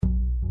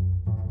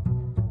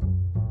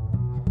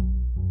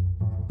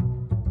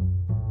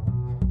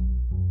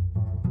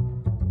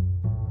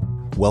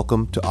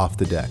Welcome to Off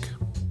the Deck.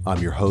 I'm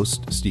your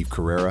host, Steve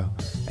Carrera,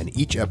 and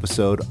each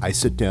episode I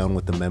sit down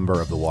with a member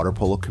of the water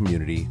polo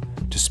community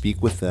to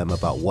speak with them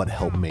about what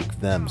helped make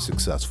them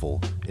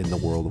successful in the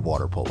world of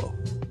water polo.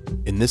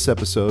 In this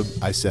episode,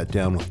 I sat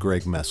down with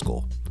Greg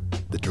Meskel,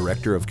 the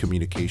Director of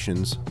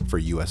Communications for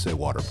USA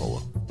Water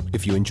Polo.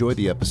 If you enjoy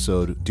the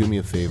episode, do me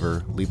a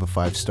favor, leave a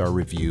 5-star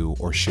review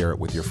or share it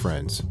with your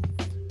friends.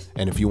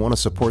 And if you want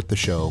to support the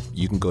show,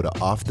 you can go to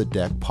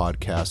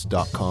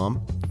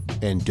offthedeckpodcast.com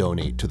and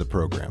donate to the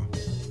program.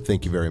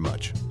 Thank you very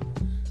much.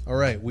 All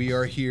right, we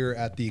are here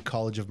at the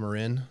College of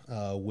Marin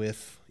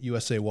with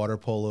USA Water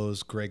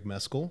Polo's Greg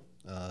Meskel.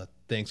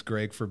 Thanks,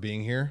 Greg, for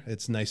being here.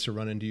 It's nice to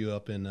run into you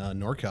up in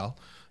NorCal.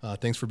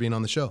 Thanks for being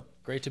on the show.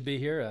 Great to be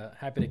here.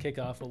 Happy to kick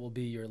off what will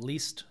be your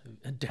least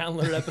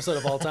downloaded episode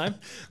of all time.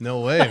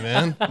 No way,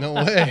 man. No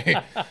way.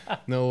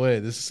 No way.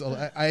 This is.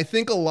 I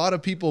think a lot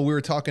of people, we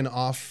were talking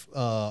off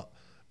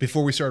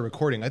before we started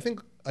recording. I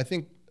think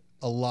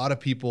a lot of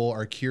people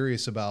are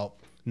curious about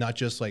not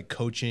just like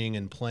coaching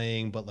and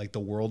playing, but like the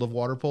world of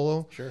water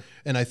polo. Sure.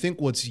 And I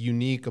think what's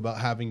unique about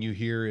having you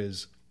here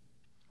is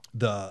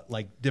the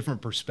like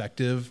different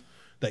perspective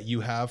that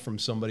you have from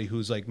somebody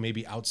who's like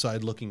maybe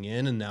outside looking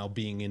in and now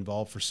being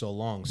involved for so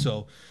long.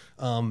 So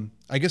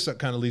I guess that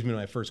kind of leads me to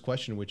my first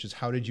question, which is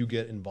how did you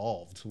get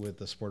involved with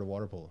the sport of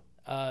water polo?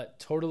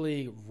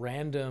 Totally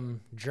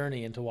random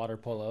journey into water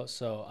polo.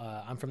 So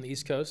I'm from the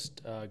East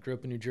Coast, grew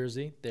up in New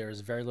Jersey.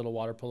 There's very little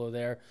water polo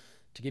there.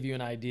 To give you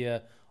an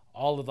idea,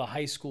 all of the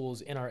high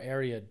schools in our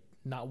area,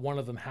 not one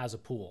of them has a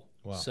pool.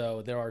 Wow.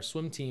 So there are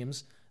swim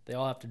teams. They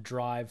all have to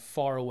drive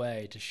far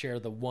away to share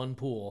the one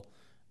pool.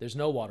 There's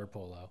no water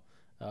polo.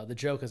 The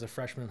joke as a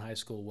freshman in high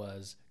school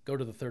was go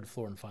to the third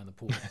floor and find the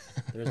pool.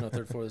 There is no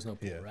third floor. There's no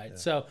pool, right? Yeah.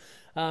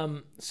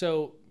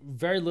 So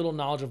very little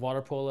knowledge of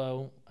water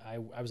polo.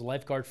 I was a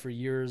lifeguard for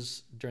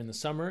years during the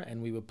summer, and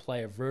we would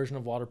play a version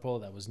of water polo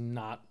that was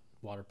not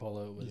water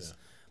polo. It was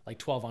like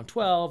 12 on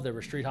 12. There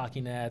were street hockey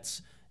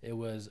nets. It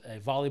was a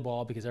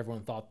volleyball because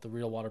everyone thought the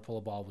real water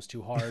polo ball was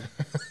too hard.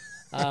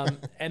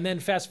 And then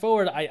fast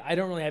forward, I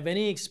don't really have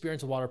any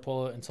experience with water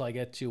polo until I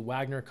get to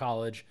Wagner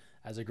College.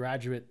 As a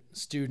graduate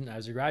student, I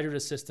was a graduate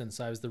assistant,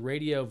 so I was the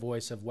radio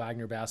voice of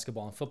Wagner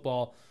basketball and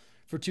football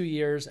for 2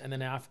 years. And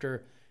then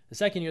after the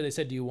second year, they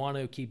said, do you want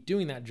to keep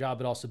doing that job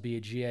but also be a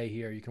GA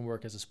here? You can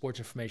work as a sports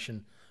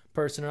information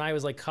person. And I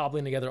was like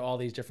cobbling together all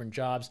these different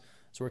jobs. I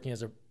was working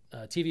as a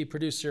TV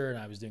producer, and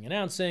I was doing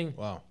announcing.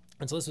 Wow.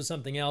 And so this was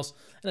something else.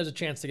 And there was a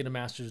chance to get a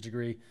master's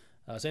degree.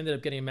 So I ended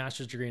up getting a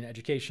master's degree in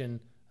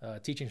education,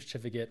 teaching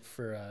certificate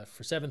for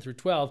 7 through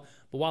 12.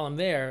 But while I'm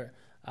there,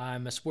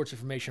 I'm a sports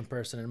information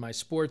person, and my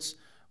sports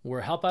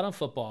were help out on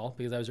football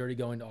because I was already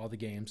going to all the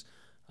games,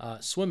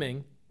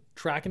 swimming,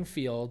 track and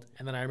field,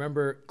 and then I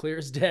remember clear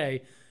as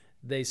day,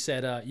 they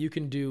said you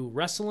can do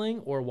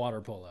wrestling or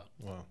water polo.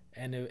 Wow.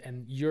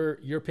 And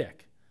your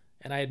pick.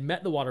 And I had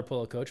met the water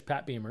polo coach,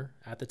 Pat Beamer,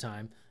 at the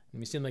time,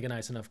 and he seemed like a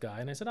nice enough guy.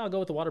 And I said, I'll go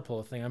with the water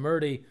polo thing. I'm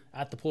already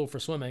at the pool for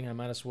swimming. I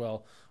might as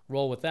well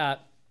roll with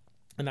that.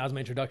 And that was my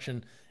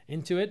introduction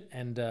into it.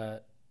 And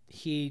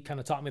he kind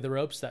of taught me the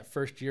ropes that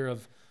first year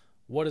of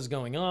what is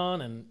going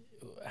on and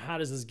how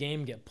does this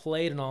game get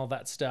played and all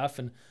that stuff.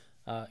 And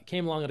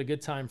came along at a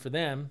good time for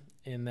them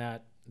in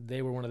that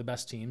they were one of the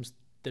best teams.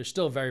 They're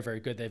still very,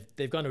 very good.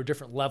 They've gone to a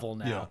different level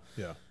now.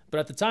 Yeah. But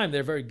at the time,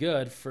 they're very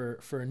good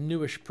for a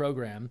newish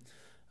program.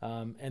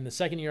 And the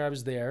second year I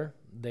was there,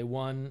 they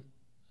won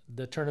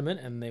the tournament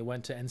and they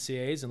went to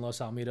NCAAs in Los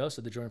Alamitos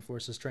at the Joint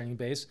Forces Training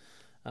Base.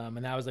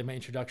 And that was like my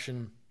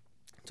introduction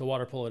to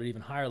water polo at an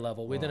even higher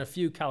level. We did a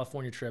few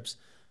California trips,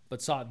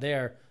 but saw it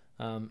there.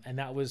 And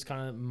that was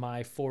kind of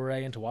my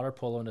foray into water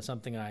polo into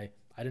something I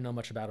didn't know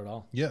much about at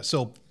all. Yeah.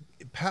 So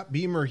Pat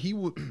Beamer, he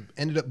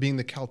ended up being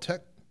the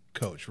Caltech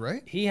coach,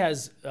 right? He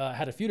has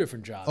had a few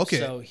different jobs. Okay.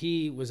 So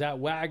he was at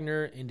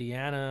Wagner,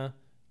 Indiana,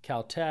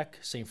 Caltech,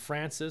 St.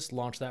 Francis,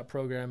 launched that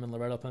program in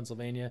Loretto,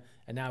 Pennsylvania,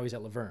 and now he's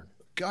at Laverne.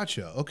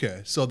 Gotcha.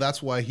 Okay. So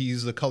that's why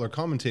he's the color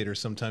commentator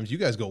sometimes. You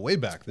guys go way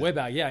back then. Way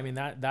back, yeah. I mean,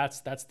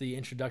 that's the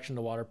introduction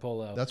to water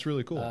polo. That's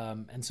really cool.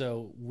 And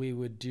so we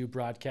would do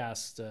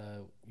broadcasts,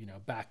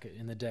 back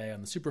in the day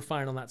on the Super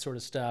Final and that sort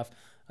of stuff.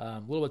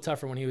 A little bit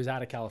tougher when he was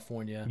out of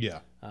California. Yeah.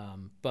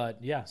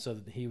 But yeah, so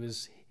he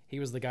was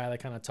the guy that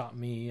kind of taught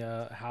me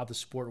how the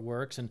sport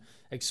works and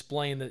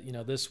explained that,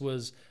 this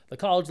was the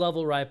college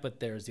level, right? But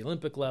there's the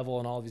Olympic level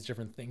and all these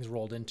different things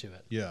rolled into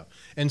it. Yeah.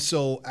 And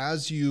so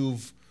as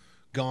you've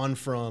gone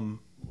from,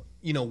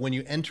 when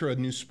you enter a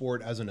new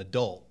sport as an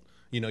adult,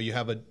 you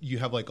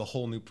have like a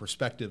whole new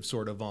perspective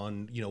sort of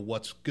on,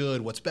 what's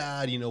good, what's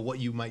bad, what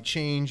you might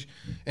change.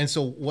 And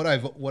so what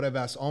I've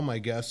asked all my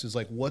guests is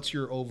like, what's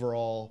your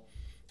overall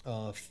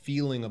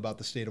feeling about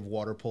the state of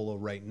water polo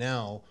right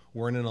now?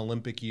 We're in an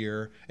Olympic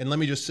year. And let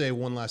me just say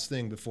one last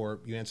thing before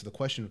you answer the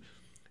question.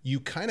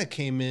 You kind of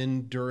came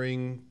in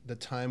during the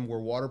time where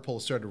water polo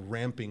started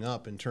ramping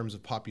up in terms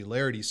of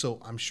popularity. So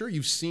I'm sure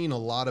you've seen a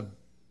lot of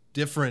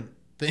different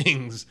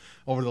things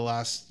over the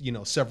last,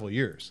 several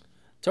years.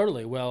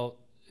 Totally. Well,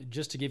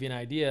 just to give you an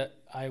idea,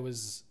 I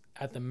was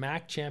at the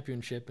MAC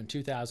championship in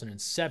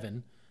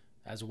 2007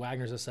 as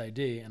Wagner's SID,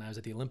 and I was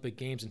at the Olympic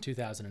Games in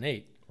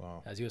 2008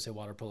 as USA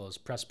Water Polo's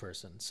press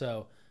person.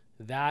 So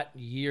that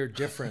year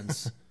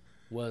difference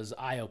was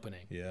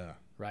eye-opening. Yeah.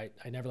 Right?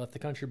 I never left the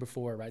country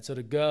before, right? So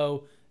to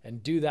go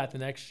and do that the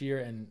next year,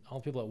 and all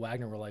the people at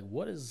Wagner were like,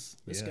 what is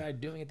this guy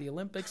doing at the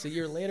Olympics a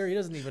year later? He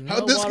doesn't even know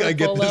How'd this water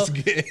guy polo.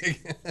 get this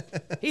gig?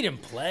 He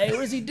didn't play.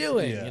 What is he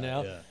doing? You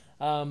know?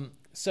 Yeah.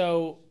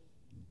 So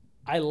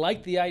I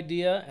like the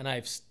idea, and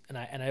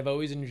I've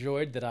always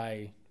enjoyed that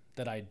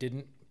I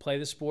didn't play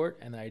the sport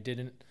and that I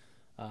didn't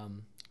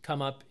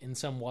come up in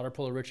some water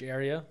polo rich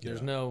area.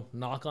 There's no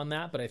knock on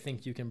that, but I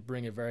think you can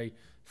bring a very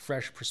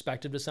fresh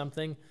perspective to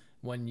something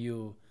when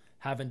you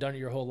haven't done it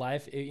your whole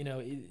life.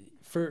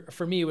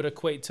 For me, it would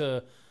equate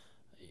to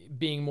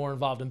being more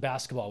involved in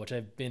basketball, which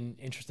I've been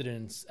interested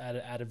in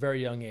at a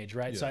very young age,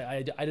 right? So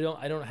I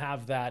don't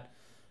have that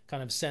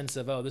kind of sense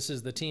of, oh, this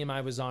is the team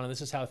I was on and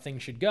this is how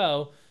things should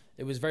go.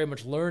 It was very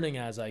much learning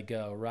as I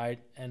go, right?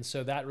 And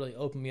so that really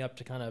opened me up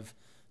to kind of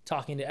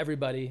talking to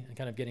everybody and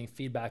kind of getting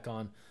feedback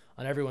on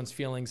everyone's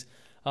feelings.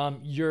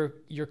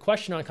 Your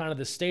question on kind of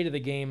the state of the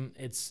game,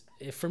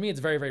 for me, it's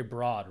very, very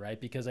broad, right?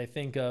 Because I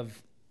think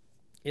of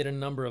it in a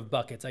number of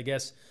buckets. I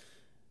guess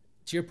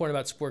to your point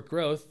about sport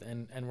growth,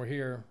 and we're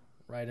here,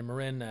 right, in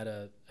Marin at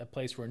a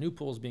place where a new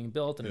pool is being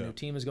built and a new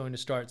team is going to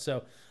start.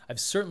 So I've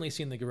certainly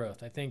seen the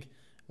growth. I think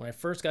when I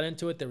first got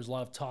into it, there was a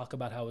lot of talk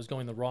about how it was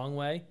going the wrong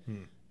way.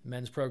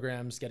 Men's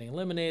programs getting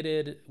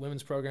eliminated,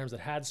 women's programs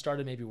that had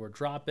started maybe were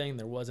dropping.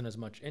 There wasn't as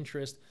much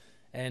interest.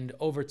 And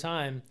over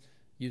time,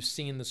 you've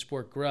seen the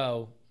sport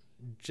grow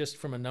just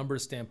from a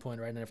numbers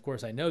standpoint, right? And of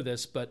course, I know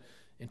this, but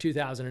in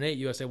 2008,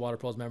 USA Water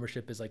Polo's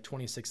membership is like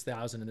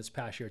 26,000, and this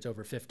past year it's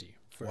over 50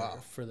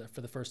 for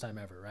the first time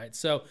ever, right?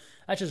 So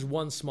that's just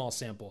one small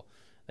sample.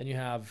 Then you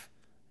have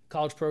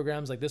college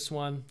programs like this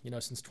one.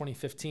 Since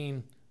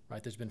 2015,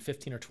 right? There's been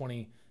 15 or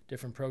 20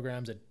 different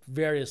programs at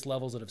various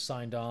levels that have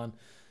signed on.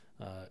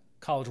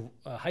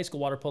 High school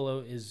water polo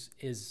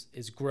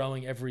is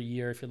growing every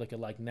year if you look at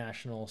like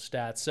national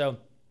stats. So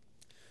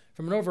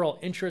from an overall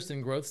interest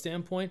and growth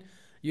standpoint,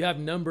 you have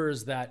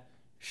numbers that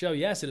show,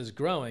 yes, it is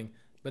growing,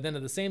 but then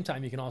at the same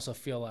time, you can also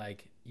feel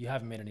like you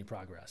haven't made any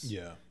progress.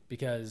 Yeah.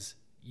 Because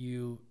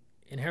you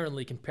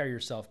inherently compare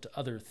yourself to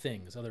other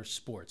things, other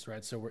sports,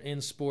 right? So we're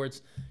in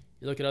sports,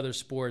 you look at other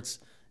sports,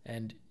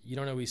 and you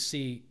don't always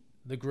see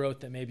the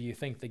growth that maybe you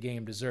think the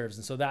game deserves.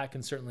 And so that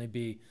can certainly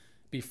be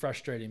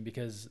frustrating,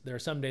 because there are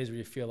some days where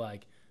you feel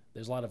like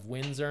there's a lot of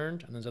wins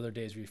earned, and there's other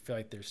days where you feel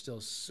like there's still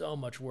so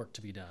much work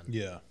to be done.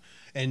 Yeah.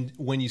 And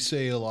when you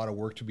say a lot of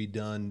work to be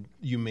done,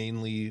 you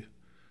mainly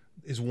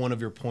is one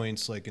of your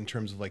points, like in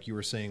terms of like you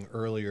were saying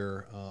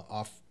earlier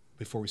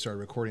before we started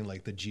recording,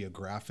 like the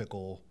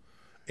geographical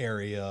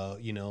area,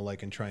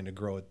 like in trying to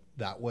grow it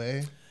that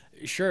way.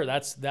 Sure,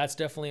 that's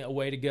definitely a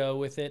way to go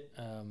with it.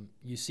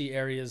 You see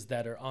areas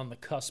that are on the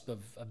cusp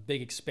of a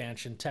big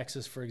expansion.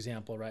 Texas, for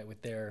example, right,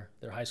 with their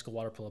high school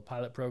water polo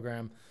pilot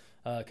program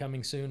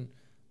coming soon.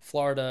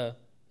 Florida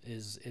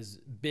is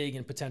big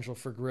in potential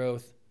for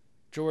growth.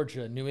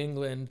 Georgia, New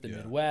England, the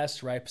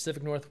Midwest, right,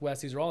 Pacific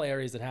Northwest. These are all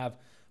areas that have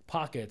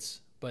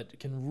pockets, but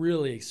can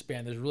really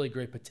expand. There's really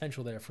great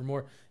potential there for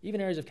more.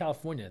 Even areas of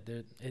California,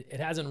 it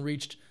hasn't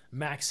reached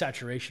max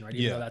saturation, right?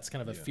 Even though that's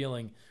kind of a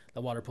feeling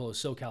that water polo is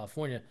so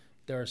California,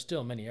 there are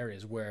still many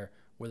areas where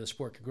the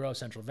sport could grow.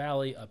 Central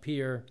Valley, up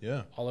here,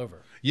 all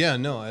over. Yeah,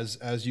 no,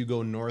 as you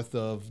go north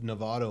of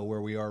Novato,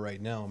 where we are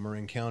right now,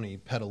 Marin County,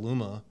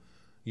 Petaluma,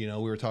 we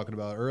were talking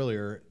about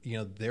earlier,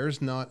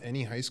 there's not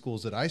any high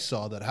schools that I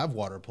saw that have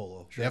water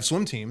polo. Sure. They have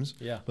swim teams,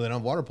 but they don't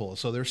have water polo.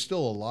 So there's still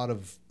a lot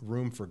of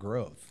room for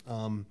growth.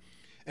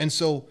 And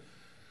so,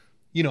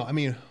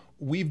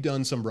 we've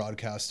done some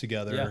broadcasts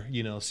together,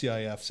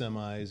 CIF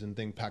semis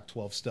and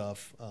Pac-12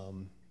 stuff.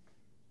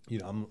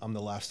 I'm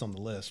the last on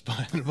the list,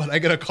 but I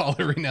get a call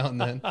every now and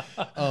then.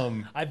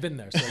 I've been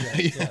there. So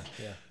yeah.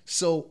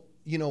 So,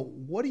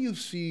 what do you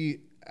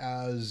see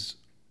as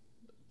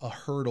a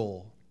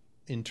hurdle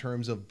in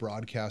terms of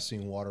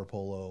broadcasting water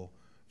polo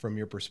from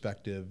your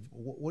perspective?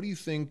 What do you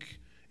think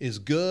is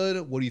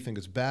good? What do you think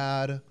is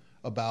bad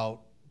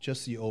about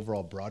just the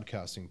overall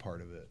broadcasting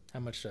part of it? How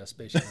much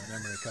space you have in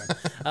memory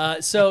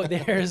card? So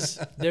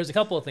there's a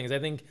couple of things. I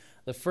think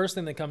the first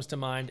thing that comes to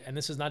mind, and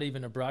this is not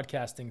even a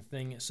broadcasting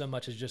thing so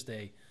much as just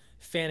a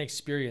fan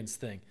experience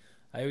thing.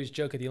 I always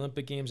joke at the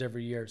Olympic Games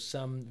every year,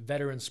 some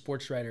veteran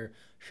sports writer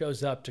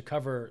shows up to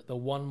cover the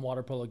one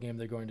water polo game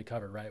they're going to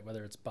cover, right?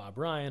 Whether it's Bob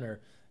Ryan or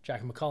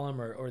Jack McCullum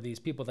or these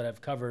people that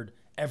have covered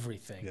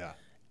everything. Yeah.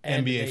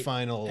 NBA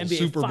Finals,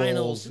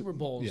 Super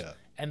Bowls. Yeah.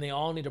 And they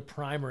all need a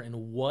primer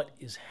in what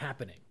is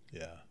happening.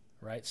 Yeah.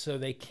 Right? So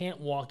they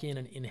can't walk in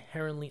and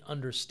inherently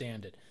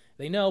understand it.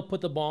 They know put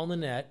the ball in the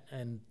net,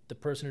 and the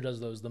person who does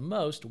those the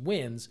most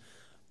wins.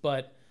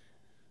 But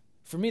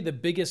for me, the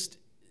biggest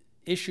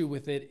issue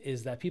with it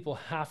is that people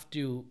have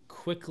to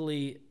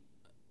quickly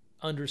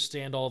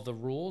understand all of the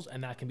rules,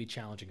 and that can be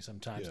challenging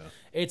sometimes. Yeah.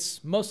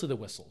 It's mostly the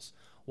whistles.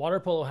 Water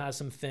polo has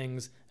some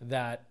things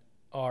that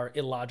are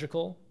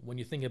illogical when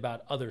you think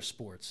about other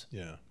sports.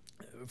 Yeah.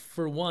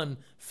 for one,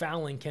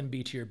 fouling can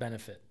be to your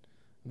benefit,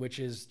 which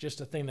is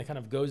just a thing that kind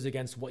of goes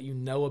against what you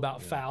know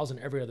about fouls in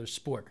every other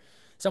sport.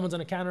 Someone's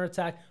on a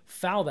counterattack,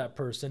 foul that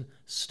person,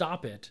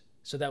 stop it,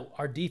 so that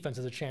our defense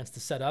has a chance to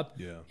set up.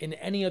 Yeah. In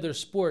any other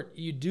sport,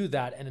 you do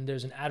that, and then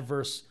there's an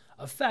adverse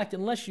effect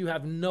unless you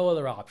have no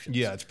other options.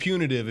 Yeah, it's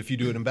punitive if you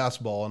do it in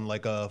basketball on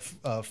like a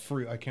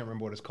free, I can't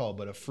remember what it's called,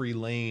 but a free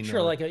lane.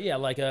 Sure, like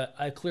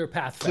a clear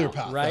path foul, Clear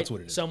path, right? that's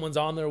what it is. Someone's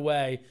on their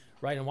way,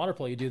 right? In water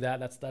polo, you do that.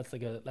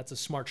 That's a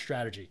smart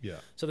strategy. Yeah.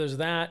 So there's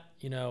that,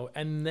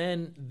 and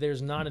then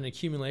there's not an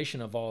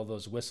accumulation of all of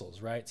those whistles,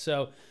 right?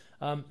 So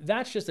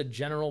that's just a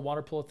general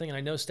water polo thing. And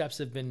I know steps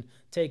have been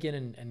taken,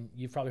 and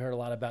you've probably heard a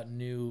lot about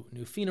new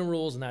FINA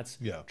rules, and that's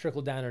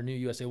trickled down our new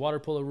USA water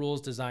polo rules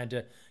designed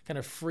to kind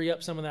of free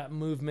up some of that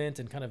movement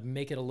and kind of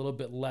make it a little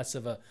bit less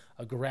of a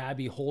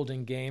grabby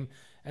holding game.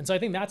 And so I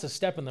think that's a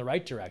step in the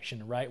right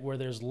direction, right? Where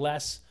there's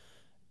less,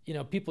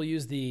 people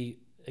use the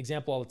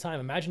example all the time.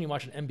 Imagine you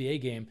watch an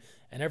NBA game,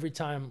 and every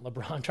time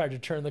LeBron tried to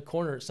turn the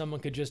corner, someone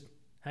could just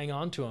hang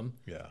on to him,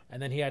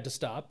 and then he had to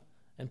stop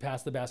and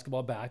pass the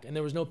basketball back, and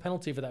there was no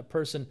penalty for that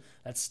person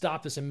that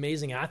stopped this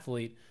amazing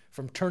athlete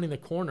from turning the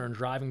corner and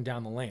driving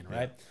down the lane,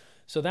 right?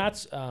 So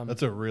that's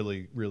a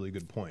really, really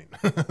good point.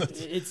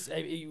 It's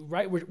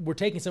right. We're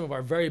taking some of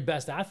our very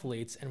best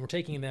athletes and we're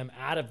taking them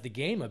out of the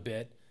game a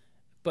bit,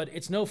 but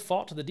it's no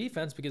fault to the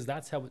defense because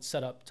that's how it's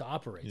set up to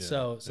operate.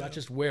 So that's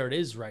just where it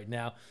is right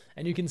now,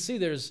 and you can see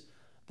there's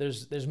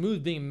moves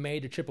being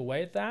made to chip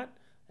away at that.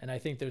 And I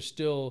think there's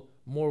still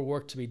more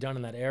work to be done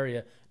in that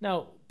area.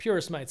 Now,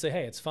 purists might say,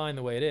 hey, it's fine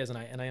the way it is, and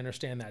I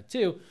understand that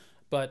too,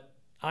 but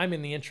I'm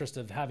in the interest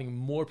of having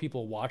more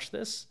people watch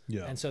this.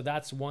 Yeah. And so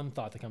that's one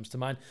thought that comes to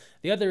mind.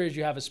 The other is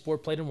you have a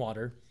sport played in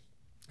water.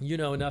 You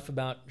know enough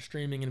about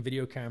streaming and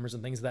video cameras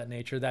and things of that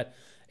nature that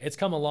it's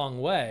come a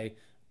long way,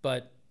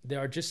 but there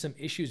are just some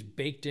issues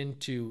baked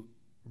into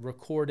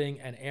recording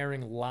and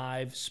airing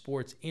live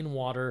sports in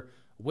water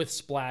with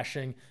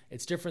splashing.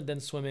 It's different than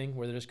swimming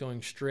where they're just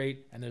going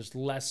straight and there's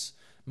less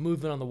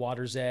movement on the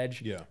water's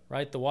edge,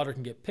 right? The water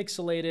can get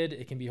pixelated.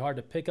 It can be hard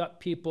to pick up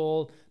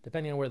people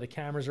depending on where the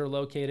cameras are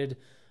located.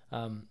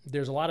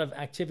 There's a lot of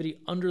activity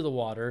under the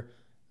water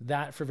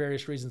that for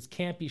various reasons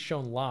can't be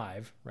shown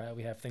live, right?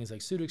 We have things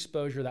like suit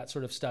exposure, that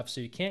sort of stuff. So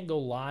you can't go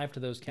live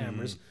to those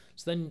cameras.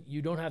 So then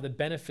you don't have the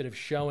benefit of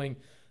showing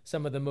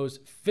some of the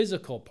most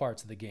physical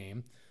parts of the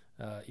game.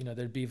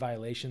 There'd be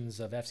violations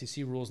of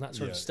FCC rules and that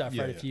sort of stuff,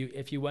 right?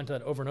 If you went to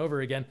that over and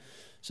over again.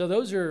 So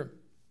those are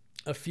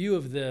a few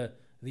of the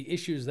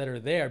issues that are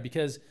there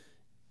because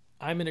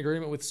I'm in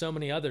agreement with so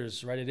many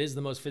others, right? It is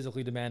the most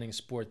physically demanding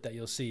sport that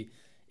you'll see.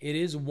 It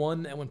is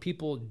one that when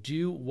people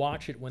do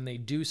watch it, when they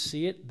do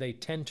see it, they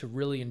tend to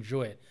really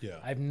enjoy it. Yeah.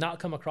 I've not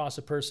come across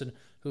a person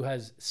who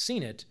has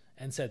seen it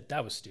and said,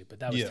 that was stupid,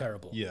 that was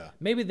terrible. Yeah.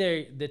 Maybe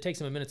it takes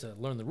them a minute to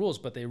learn the rules,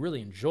 but they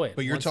really enjoy it.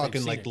 But you're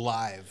talking like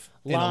live,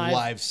 in a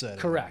live setting.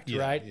 Correct,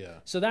 right? Yeah.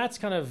 So that's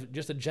kind of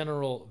just a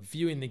general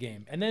viewing the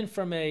game. And then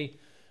from a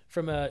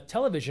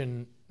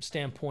television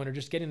standpoint or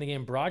just getting the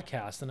game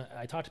broadcast, and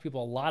I talk to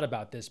people a lot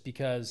about this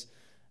because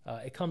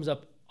it comes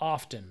up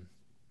often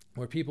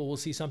where people will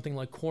see something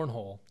like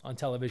cornhole on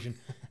television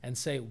and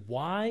say,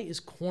 why is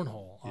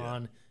cornhole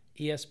on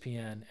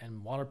ESPN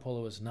and water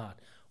polo is not?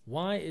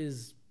 Why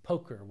is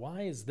poker?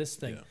 Why is this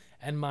thing?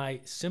 And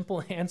my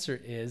simple answer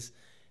is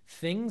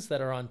things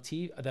that are on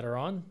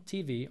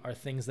TV are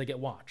things that get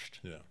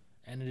watched.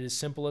 And it is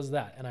simple as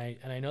that. And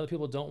I know that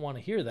people don't want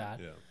to hear that.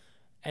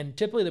 And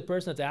typically the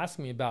person that's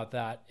asking me about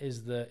that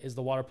is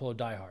the water polo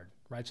diehard,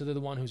 right? So they're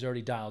the one who's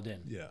already dialed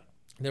in.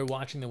 They're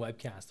watching the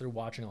webcast. They're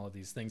watching all of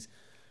these things.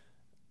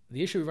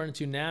 The issue we run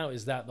into now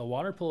is that the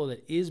water polo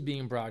that is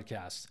being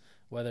broadcast,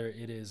 whether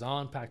it is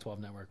on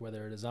Pac-12 Network,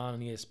 whether it is on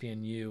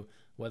ESPNU,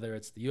 whether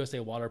it's the USA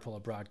Water Polo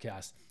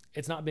broadcast,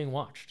 it's not being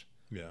watched.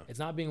 It's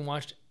not being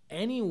watched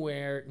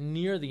anywhere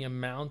near the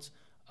amount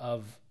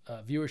of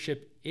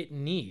viewership it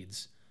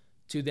needs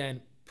to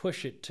then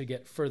push it to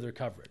get further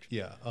coverage.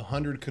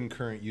 100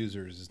 concurrent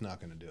users is not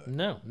going to do it.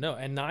 No,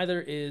 and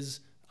neither is,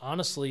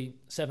 honestly,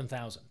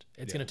 7,000.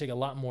 It's going to take a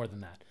lot more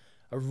than that.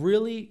 A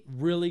really,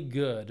 really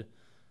good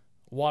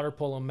water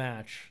polo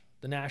match,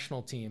 the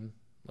national team,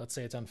 let's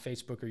say it's on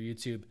Facebook or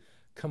YouTube,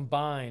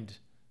 combined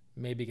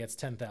maybe gets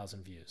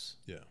 10,000 views.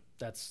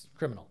 That's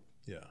criminal.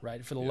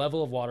 Right? For the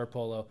level of water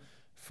polo,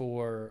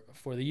 for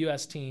the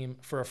U.S. team,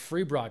 for a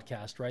free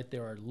broadcast, right?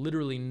 There are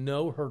literally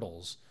no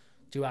hurdles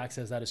to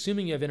access that,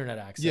 assuming you have internet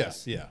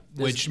access.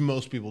 Which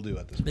most people do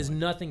at this point. There's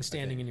nothing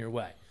standing in your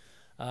way.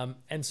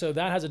 And so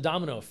that has a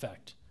domino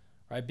effect,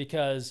 right?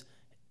 Because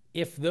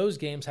if those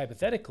games,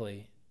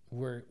 hypothetically,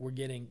 were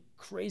getting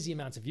crazy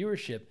amounts of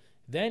viewership,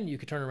 then you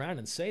could turn around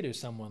and say to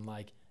someone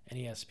like an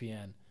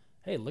ESPN,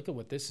 hey, look at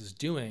what this is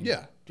doing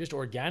just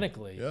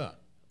organically.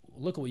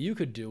 Look at what you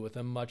could do with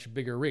a much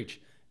bigger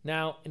reach.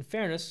 Now, in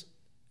fairness,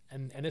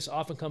 and this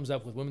often comes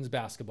up with women's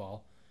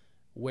basketball,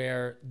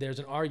 where there's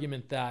an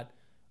argument that,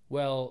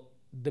 well,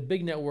 the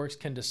big networks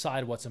can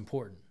decide what's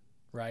important,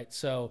 right?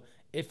 So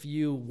if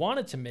you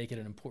wanted to make it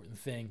an important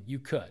thing, you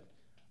could.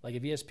 Like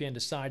if ESPN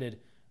decided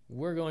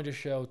we're going to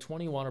show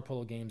 20 water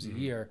polo games a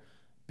year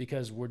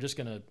because we're just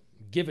going to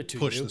give it to you.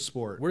 Push the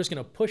sport. We're just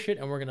going to push it,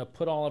 and we're going to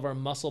put all of our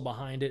muscle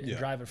behind it and Yeah.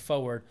 drive it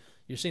forward.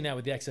 You're seeing that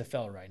with the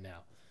XFL right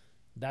now.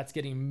 That's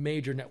getting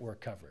major network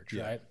coverage,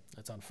 Yeah. right?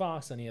 That's on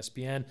Fox, on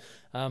ESPN.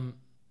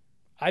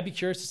 I'd be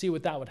curious to see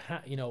what that would,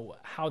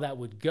 how that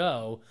would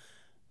go.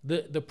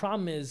 The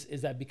problem is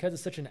that because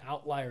it's such an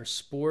outlier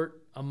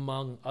sport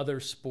among other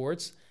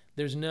sports,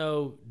 there's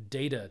no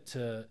data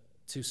to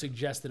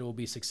suggest that it will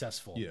be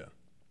successful. Yeah.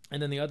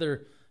 And then the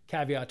other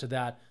caveat to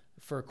that,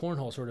 for a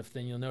cornhole sort of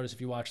thing, you'll notice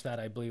if you watch that,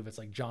 I believe it's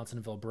like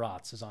Johnsonville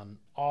Brats is on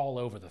all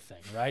over the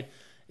thing, right?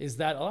 Is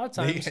that a lot of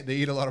times They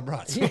eat a lot of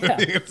brats. Yeah. What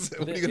are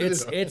you gonna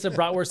do? It's a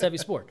bratwurst heavy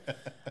sport.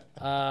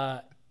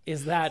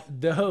 Is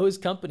that those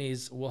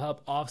companies will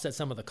help offset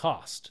some of the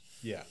cost.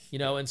 Yeah.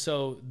 And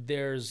so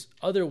there's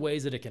other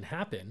ways that it can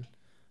happen,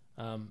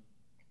 and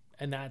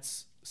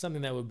that's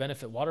something that would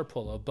benefit water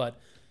polo. But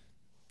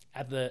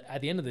at the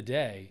end of the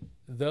day,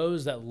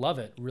 those that love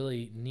it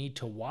really need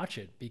to watch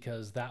it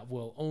because that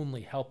will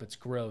only help its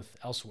growth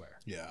elsewhere.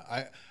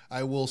 Yeah,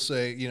 I will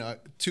say,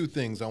 two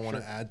things I want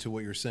to add to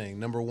what you're saying.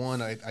 Number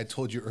one, I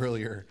told you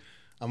earlier,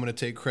 I'm going to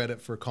take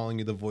credit for calling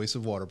you the voice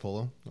of water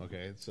polo.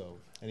 Okay, so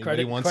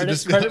anybody wants to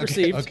discuss, credit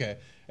received. Okay,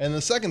 and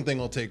the second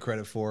thing I'll take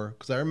credit for,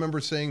 because I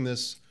remember saying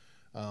this,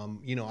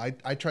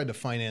 I tried to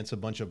finance a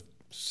bunch of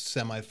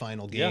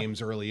semifinal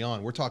games early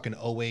on. We're talking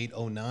 08,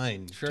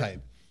 09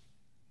 type.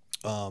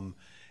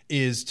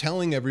 Is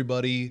telling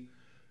everybody,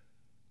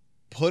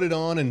 put it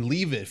on and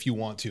leave it if you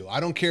want to. I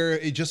don't care.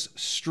 It just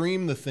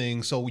stream the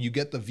thing so you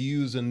get the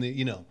views and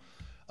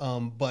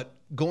but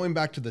going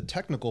back to the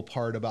technical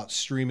part about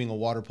streaming a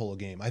water polo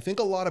game, I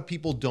think a lot of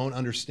people don't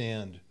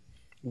understand.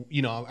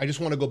 I just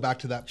want to go back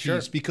to that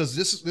piece because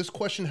this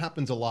question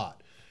happens a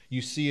lot.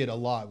 You see it a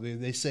lot.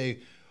 They say,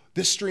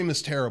 this stream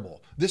is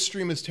terrible. This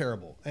stream is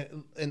terrible.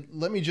 And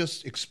let me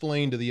just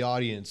explain to the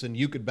audience, and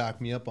you could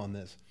back me up on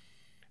this.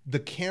 The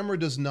camera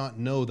does not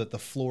know that the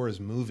floor is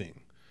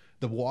moving.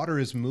 The water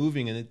is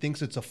moving and it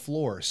thinks it's a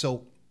floor.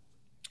 So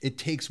it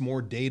takes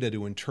more data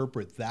to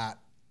interpret that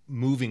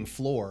moving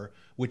floor,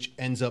 which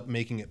ends up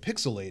making it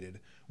pixelated,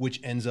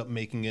 which ends up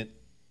making it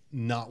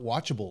not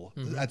watchable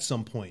at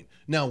some point.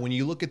 Now, when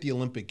you look at the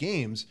Olympic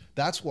Games,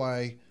 that's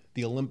why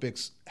the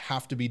Olympics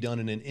have to be done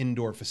in an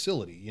indoor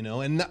facility,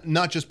 and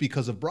not just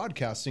because of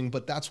broadcasting,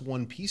 but that's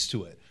one piece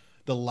to it.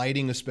 The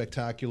lighting is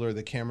spectacular,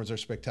 the cameras are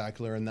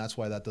spectacular, and that's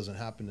why that doesn't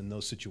happen in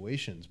those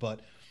situations.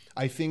 But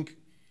I think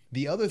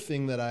the other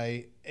thing that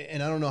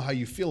and I don't know how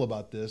you feel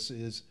about this,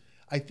 is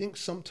I think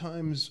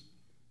sometimes,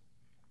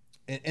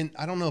 and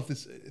I don't know if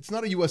it's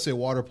not a USA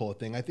water polo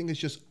thing. I think it's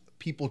just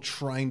people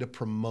trying to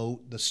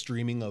promote the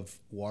streaming of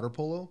water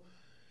polo.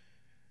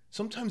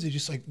 Sometimes they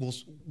just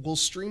we'll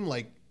stream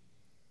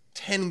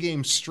 10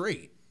 games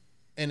straight,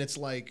 and it's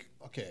like,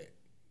 okay,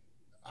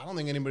 I don't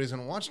think anybody's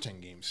going to watch 10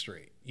 games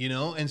straight,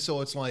 And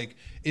so it's like,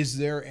 is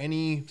there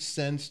any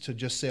sense to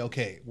just say,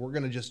 okay, we're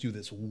going to just do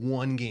this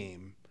one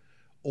game,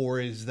 or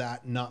is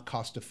that not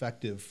cost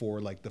effective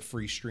for the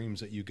free streams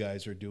that you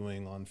guys are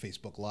doing on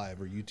Facebook Live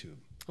or YouTube?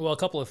 Well, a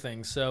couple of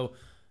things. So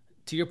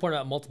to your point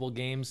about multiple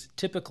games,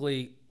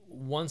 typically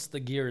once the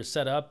gear is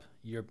set up,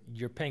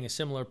 you're paying a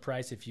similar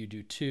price if you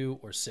do 2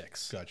 or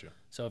 6. Gotcha.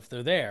 So if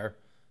they're there,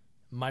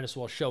 might as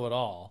well show it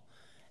all.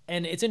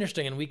 And it's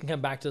interesting, and we can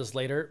come back to this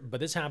later, but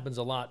this happens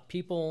a lot.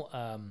 People,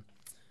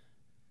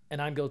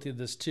 and I'm guilty of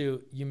this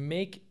too, you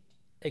make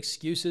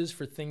excuses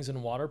for things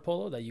in water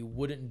polo that you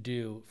wouldn't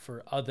do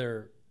for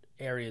other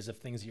areas of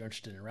things that you're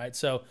interested in, right?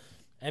 So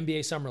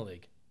NBA Summer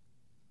League,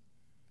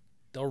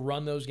 they'll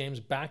run those games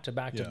back to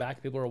back to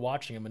back. People are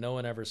watching them, and no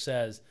one ever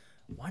says,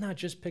 why not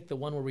just pick the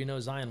one where we know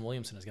Zion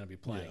Williamson is going to be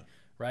playing,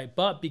 right?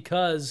 But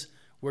because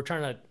we're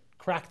trying to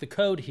crack the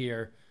code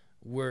here,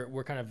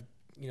 we're kind of,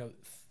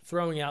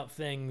 throwing out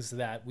things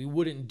that we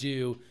wouldn't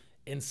do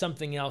in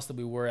something else that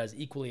we were as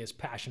equally as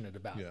passionate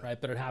about, right?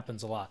 But it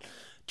happens a lot.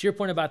 To your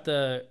point about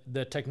the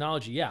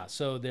technology,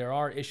 so there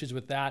are issues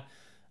with that.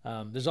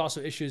 There's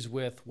also issues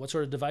with what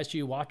sort of device are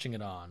you watching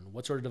it on?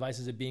 What sort of device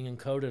is it being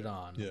encoded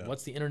on?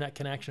 What's the internet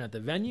connection at the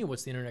venue?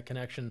 What's the internet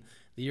connection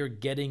that you're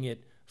getting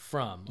it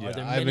from? Are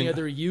there many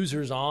other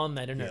users on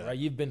that internet, right?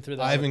 You've been through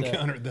that. I've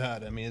encountered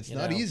that. I mean, it's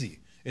not easy.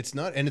 It's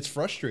not, and it's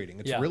frustrating.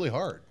 It's really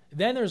hard.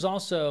 Then there's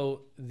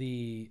also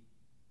the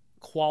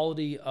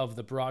quality of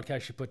the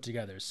broadcast you put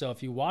together. So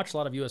if you watch a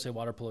lot of USA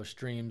Water Polo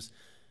streams,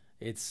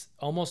 it's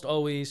almost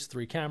always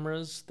 3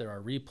 cameras. There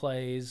are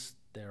replays.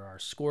 There are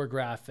score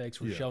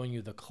graphics. We're showing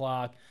you the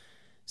clock.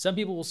 Some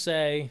people will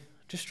say,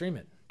 just stream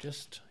it. Can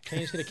you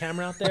just get a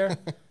camera out there?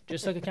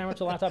 Just hook a camera to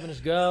the laptop and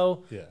just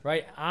go.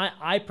 Right?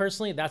 I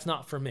personally, that's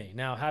not for me.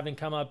 Now, having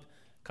come up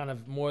kind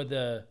of more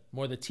the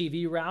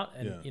TV route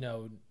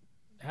and,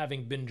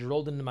 having been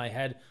drilled into my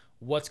head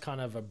what's kind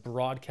of a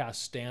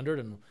broadcast standard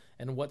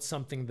and what's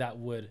something that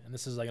would, and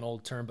this is like an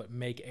old term, but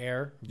make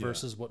air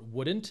versus what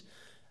wouldn't.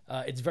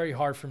 It's very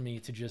hard for me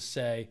to just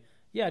say,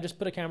 just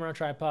put a camera on a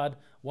tripod,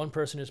 one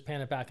person just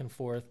pan it back and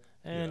forth,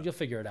 and you'll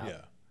figure it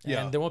out. And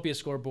Yeah. there won't be a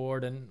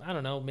scoreboard. And I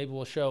don't know, maybe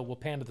we'll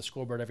pan to the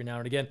scoreboard every now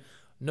and again.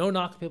 No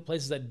knock to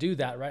places that do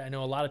that, right? I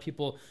know a lot of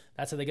people,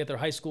 that's how they get their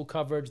high school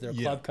coverage, their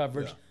club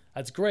coverage. Yeah.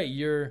 That's great.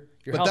 You're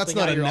But helping that's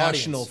not out a your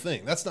national audience.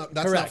 thing. That's not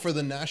Correct. for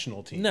the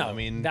national team. No, I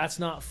mean, that's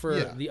not for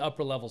yeah. the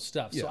upper level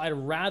stuff. So Yeah. I'd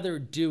rather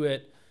do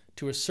it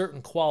to a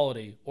certain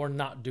quality or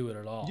not do it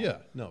at all. yeah,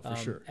 no, for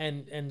sure.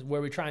 And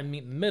where we try and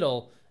meet in the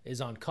middle is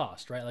on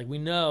cost, right? Like we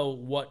know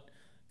what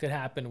could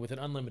happen with an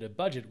unlimited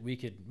budget. We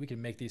could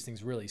make these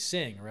things really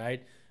sing, right?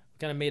 We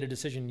kind of made a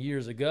decision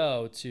years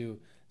ago to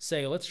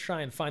say, let's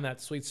try and find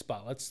that sweet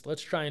spot.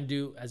 Let's try and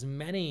do as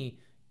many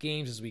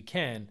games as we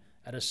can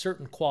at a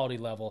certain quality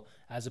level,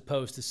 as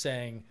opposed to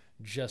saying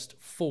just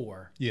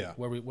 4, Yeah.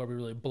 where we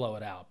really blow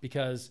it out.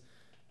 Because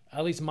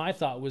at least my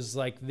thought was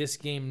like, this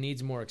game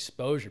needs more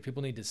exposure.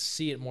 People need to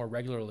see it more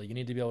regularly. You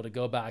need to be able to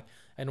go back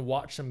and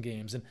watch some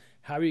games. And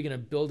how are you going to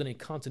build any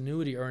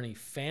continuity or any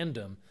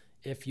fandom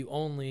if you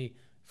only,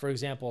 for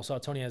example, saw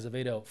Tony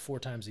Azevedo 4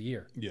 times a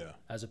year, Yeah.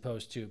 as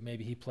opposed to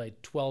maybe he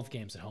played 12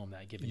 games at home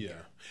that given Yeah.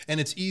 year. And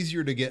it's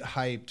easier to get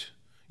hyped,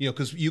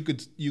 because you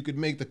could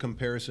make the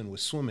comparison with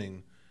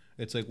swimming.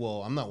 It's like,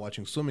 well, I'm not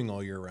watching swimming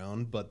all year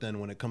round, but then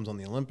when it comes on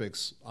the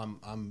Olympics,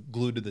 I'm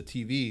glued to the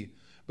TV.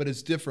 But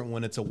it's different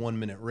when it's a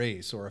 1-minute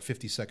race or a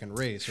 50-second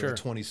race or Sure. a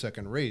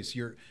 20-second race.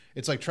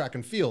 It's like track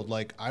and field.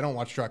 Like, I don't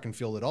watch track and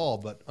field at all,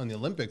 but on the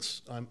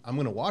Olympics, I'm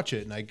going to watch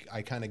it, and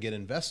I kind of get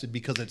invested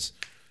because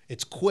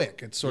it's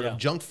quick. It's sort Yeah. of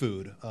junk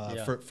food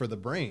Yeah. for the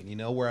brain,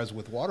 Whereas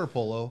with water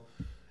polo,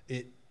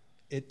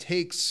 it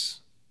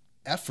takes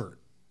effort,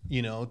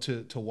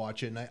 to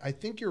watch it. And I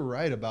think you're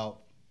right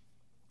about,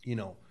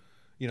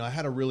 I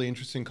had a really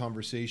interesting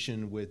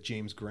conversation with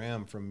James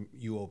Graham from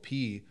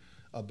UOP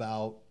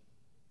about,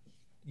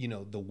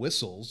 the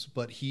whistles,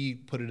 but he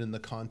put it in the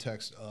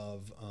context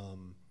of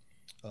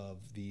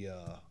the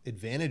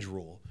advantage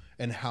rule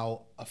and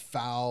how a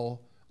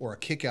foul or a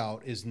kick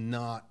out is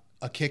not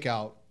a kick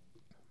out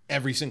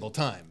every single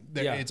time.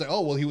 Yeah. It's like,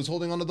 oh, well, he was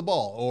holding onto the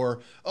ball,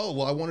 or, oh,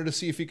 well, I wanted to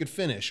see if he could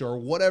finish, or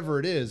whatever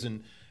it is.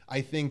 And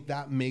I think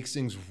that makes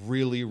things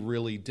really,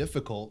 really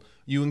difficult.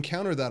 You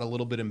encounter that a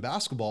little bit in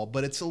basketball,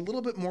 but it's a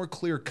little bit more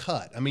clear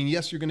cut. I mean,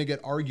 yes, you're going to get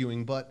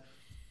arguing, but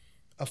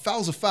a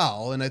foul's a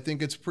foul, and I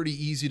think it's pretty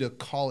easy to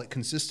call it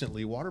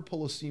consistently. Water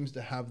polo seems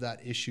to have that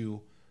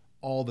issue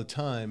all the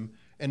time.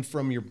 And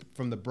from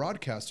the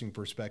broadcasting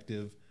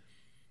perspective,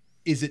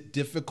 is it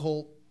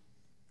difficult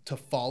to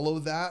follow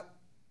that?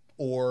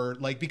 Or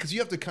because you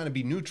have to kind of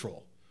be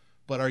neutral,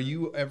 but are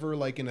you ever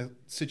in a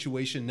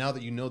situation now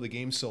that you know the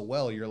game so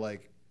well, you're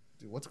like,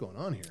 dude, what's going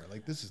on here?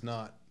 This is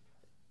not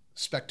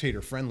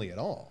spectator friendly at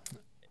all.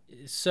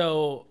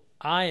 So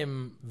I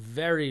am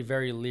very,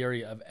 very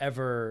leery of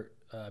ever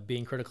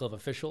being critical of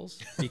officials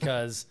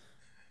because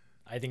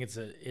I think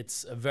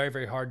it's a very,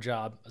 very hard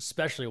job,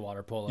 especially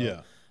water polo.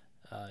 Yeah.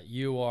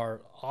 You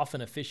are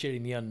often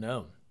officiating the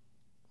unknown,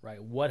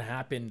 right? What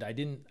happened? I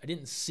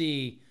didn't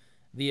see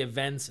the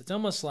events. It's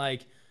almost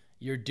like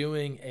you're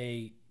doing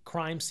a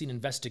crime scene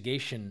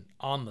investigation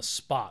on the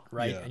spot,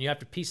 right? Yeah. And you have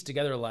to piece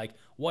together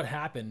what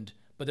happened,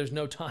 but there's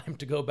no time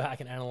to go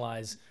back and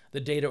analyze the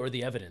data or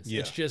the evidence.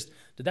 Yeah. It's just,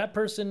 did that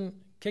person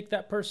kick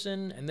that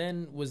person? And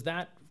then was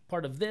that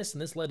part of this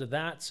and this led to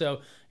that?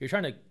 So you're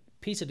trying to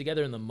piece it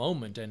together in the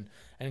moment and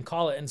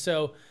call it. And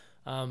so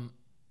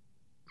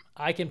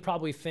I can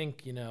probably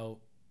think,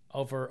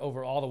 over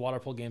all the water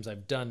polo games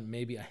I've done,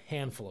 maybe a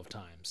handful of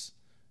times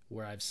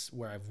where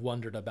I've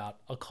wondered about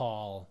a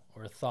call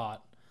or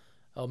thought,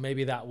 oh,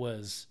 maybe that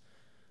was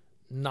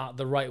not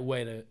the right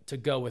way to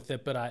go with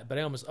it. But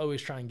I almost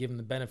always try and give them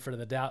the benefit of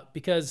the doubt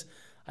because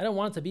I don't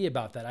want it to be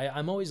about that.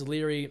 I'm always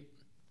leery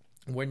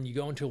when you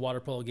go into a water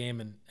polo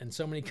game and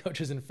so many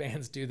coaches and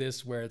fans do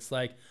this where it's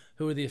like,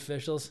 who are the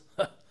officials?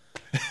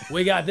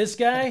 We got this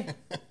guy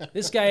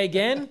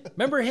again.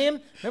 Remember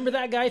him? Remember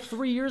that guy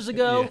 3 years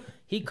ago? Yeah.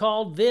 He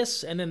called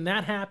this and then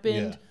that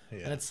happened. Yeah,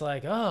 yeah. And it's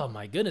like, oh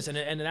my goodness.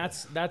 And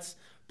that's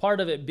part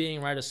of it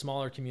being, right, a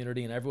smaller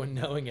community and everyone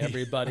knowing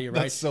everybody,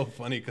 right? That's so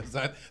funny because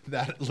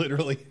that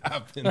literally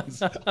happens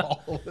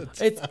all the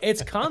time.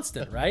 It's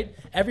constant, right?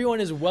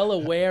 Everyone is well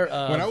aware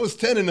of. When I was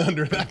 10 and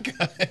under, that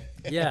guy.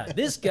 Yeah,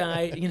 this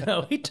guy,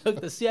 he took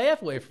the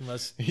CIF away from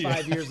us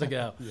 5 years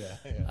ago.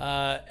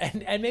 Yeah.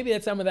 And maybe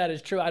that some of that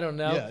is true. I don't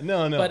know. Yeah,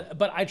 no.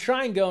 But I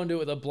try and go into it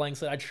with a blank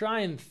slate. I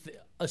try and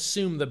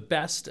assume the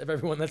best of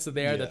everyone that's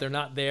there, that they're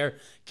not there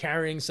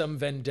carrying some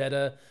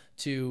vendetta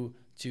to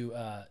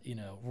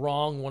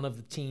wrong one of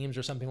the teams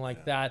or something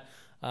like that.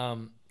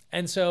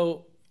 And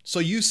so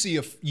you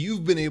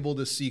you've been able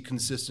to see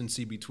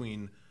consistency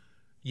between,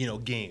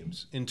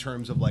 games in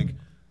terms of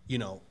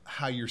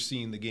how you're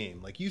seeing the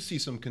game. You see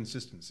some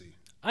consistency.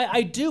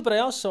 I do, but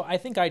I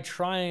think I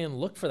try and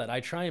look for that. I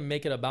try and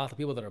make it about the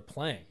people that are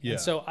playing. Yeah.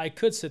 And so I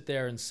could sit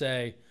there and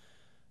say,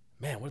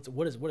 man,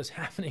 what is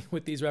happening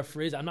with these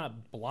referees? I'm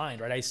not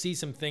blind, right? I see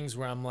some things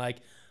where I'm like,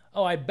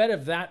 oh, I bet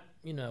if that,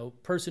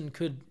 person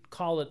could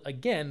call it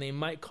again, they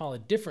might call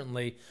it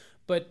differently.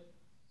 But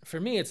for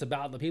me, it's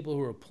about the people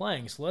who are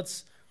playing. So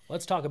let's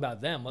let's talk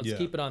about them. Let's Yeah.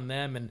 keep it on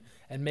them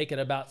and make it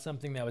about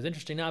something that was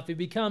interesting. Now, if it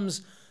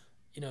becomes,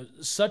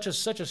 such a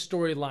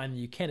storyline that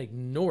you can't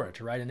ignore it,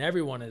 right? And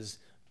everyone is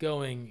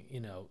going,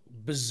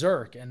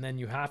 berserk, and then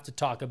you have to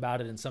talk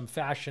about it in some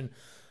fashion.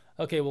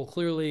 Okay, well,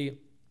 clearly,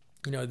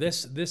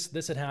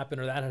 this had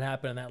happened or that had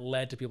happened, and that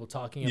led to people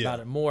talking about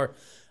it more.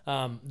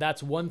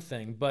 That's one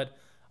thing, but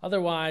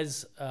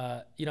otherwise,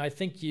 I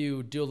think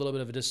you do a little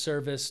bit of a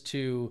disservice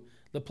to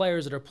the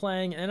players that are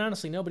playing, and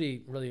honestly,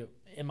 nobody really,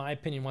 in my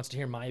opinion, wants to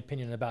hear my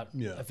opinion about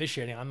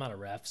officiating. I'm not a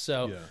ref,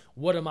 so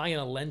what am I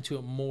going to lend to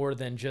it more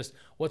than just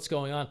what's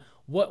going on?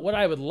 What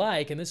I would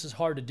like, and this is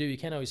hard to do, you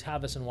can't always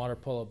have this in water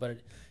polo, but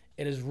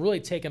it has really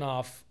taken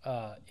off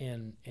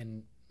in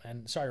and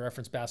sorry to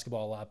reference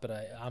basketball a lot, but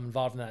I'm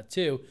involved in that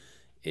too,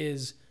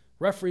 is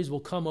referees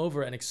will come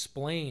over and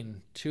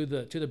explain to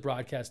the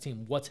broadcast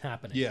team what's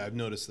happening. Yeah, I've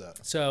noticed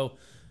that. So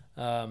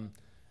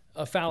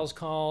a foul's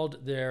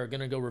called, they're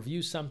going to go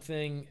review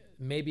something.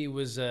 Maybe it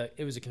was a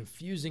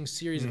confusing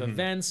series of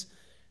events.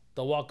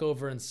 They'll walk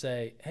over and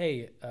say,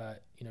 hey,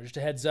 just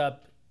a heads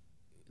up,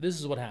 this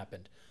is what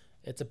happened.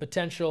 It's a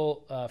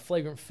potential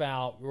flagrant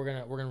foul. We're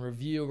gonna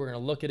review. We're gonna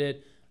look at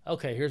it.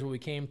 Okay, here's what we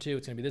came to.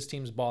 It's gonna be this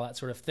team's ball. That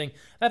sort of thing.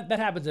 That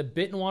happens a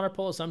bit in water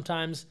polo.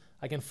 Sometimes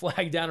I can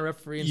flag down a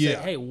referee and say,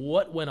 hey,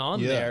 what went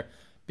on there?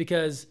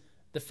 Because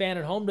the fan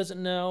at home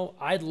doesn't know.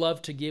 I'd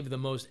love to give the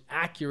most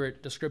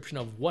accurate description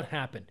of what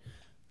happened.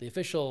 The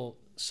official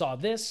saw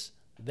this,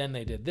 then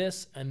they did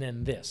this, and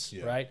then this,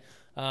 right?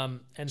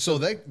 And so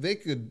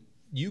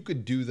you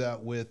could do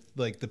that with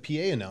like the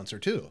PA announcer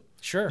too.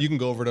 Sure. You can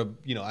go over to,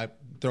 I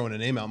throwing a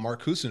name out,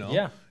 Mark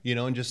Cousineau,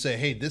 and just say,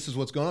 hey, this is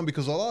what's going on.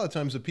 Because a lot of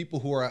times the people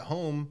who are at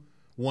home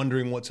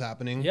wondering what's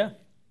happening,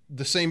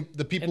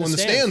 the people in the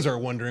stands are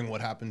wondering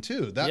what happened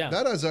too.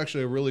 That is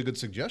actually a really good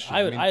suggestion.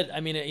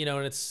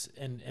 And it's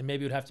and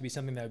maybe it would have to be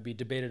something that would be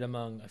debated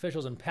among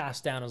officials and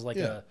passed down as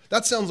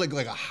that sounds like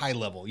a high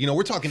level.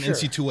 We're talking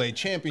NC2A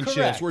championships.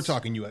 Correct. We're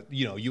talking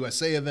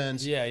USA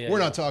events. We're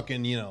not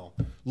talking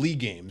league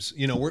games.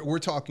 We're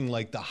talking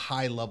like the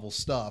high level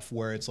stuff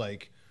where it's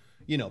like,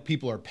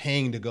 people are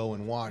paying to go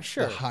and watch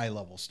the high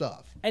level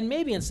stuff. And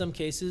maybe in some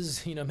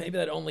cases, maybe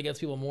that only gets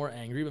people more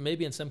angry, but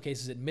maybe in some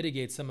cases it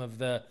mitigates some of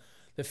the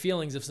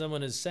feelings if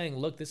someone is saying,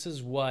 look, this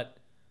is what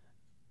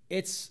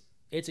it's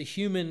a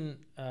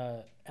human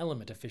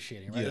element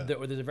officiating, right?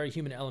 Or there's a very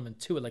human element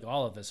to it, like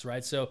all of us,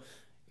 right? So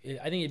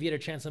I think if you get a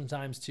chance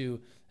sometimes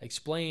to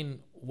explain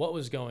what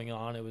was going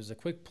on, it was a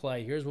quick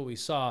play, here's what we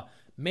saw,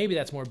 maybe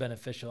that's more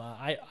beneficial.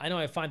 I know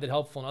I find it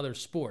helpful in other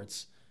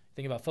sports.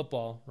 Think about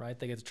football, right?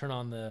 They get to turn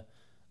on the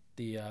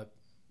PA,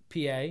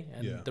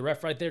 and the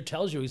ref right there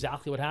tells you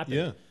exactly what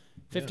happened.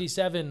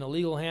 57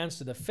 illegal hands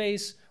to the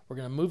face. We're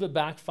going to move it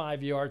back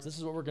 5 yards. This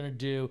is what we're going to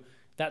do.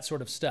 That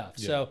sort of stuff.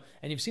 So,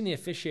 and you've seen the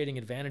officiating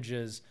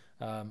advantages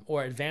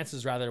or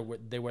advances rather.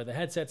 They wear the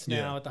headsets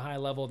now at the high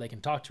level. They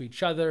can talk to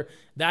each other.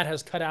 That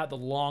has cut out the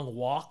long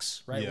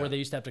walks, right, where they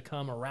used to have to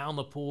come around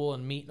the pool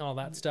and meet and all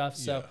that stuff.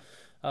 So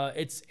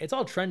it's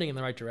all trending in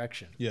the right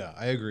direction. Yeah,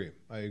 I agree.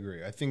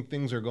 I think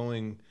things are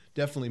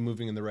definitely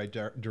moving in the right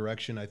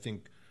direction. I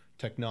think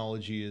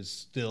technology is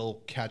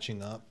still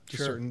catching up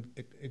to a certain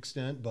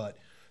extent, but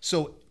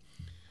so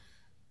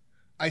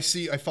I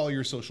follow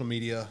your social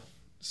media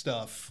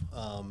stuff.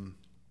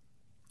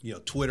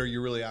 Twitter,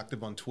 you're really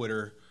active on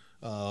Twitter.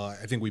 I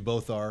think we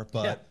both are,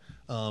 but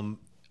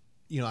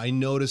I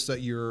noticed that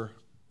you're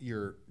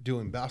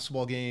doing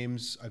basketball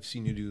games. I've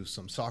seen you do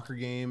some soccer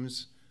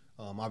games,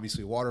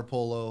 obviously water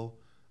polo,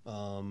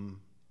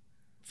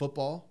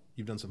 football.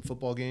 You've done some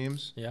football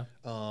games.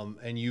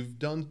 And you're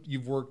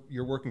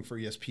working for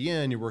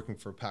ESPN, you're working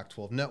for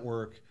Pac-12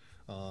 Network.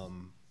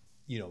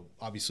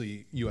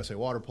 Obviously USA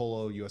Water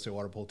Polo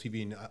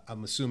TV, and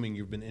I'm assuming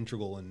you've been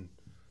integral in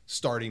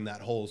starting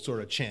that whole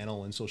sort of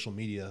channel and social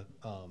media,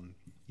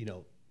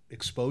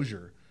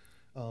 exposure.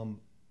 Do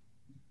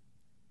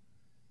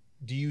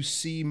you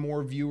see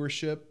more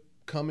viewership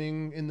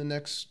coming in the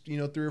next, 3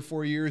 or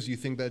 4 years? Do you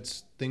think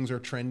things are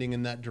trending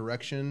in that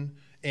direction?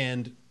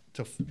 And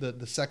to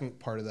the second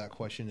part of that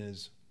question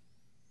is,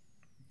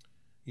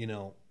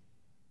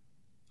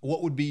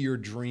 what would be your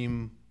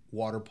dream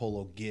water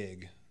polo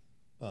gig?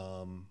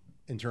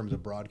 In terms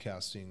of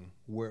broadcasting,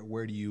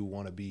 where do you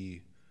want to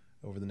be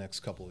over the next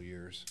couple of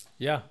years?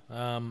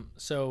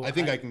 So I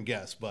think I can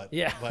guess, but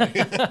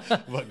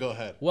but go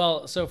ahead.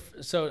 Well, so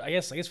I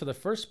guess for the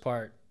first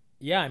part,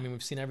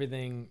 we've seen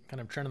everything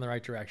kind of trend in the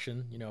right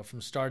direction.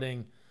 From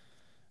starting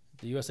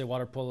the USA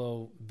Water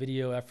Polo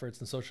video efforts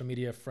and social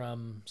media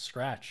from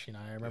scratch.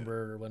 I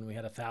remember when we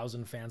had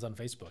 1,000 fans on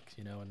Facebook.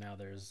 And now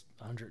there's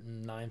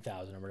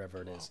 109,000 or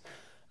whatever it is.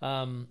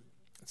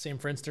 Same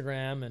for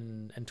Instagram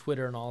and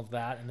Twitter and all of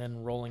that, and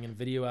then rolling in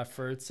video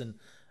efforts. And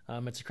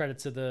it's a credit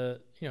to the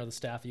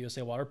staff at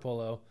USA Water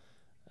Polo.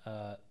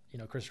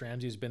 Chris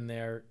Ramsey's been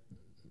there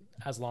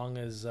as long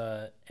as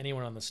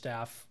anyone on the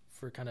staff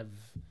for kind of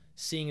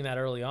seeing that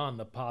early on,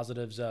 the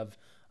positives of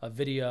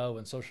video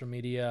and social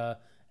media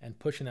and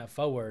pushing that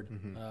forward.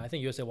 I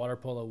think USA Water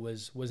Polo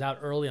was out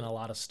early in a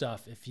lot of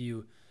stuff. If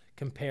you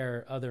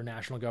compare other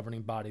national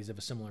governing bodies of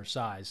a similar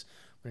size.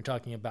 When you're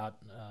talking about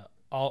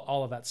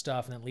all of that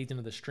stuff, and that leads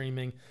into the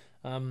streaming,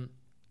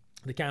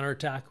 the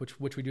counterattack,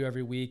 which we do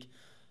every week.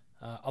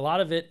 A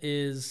lot of it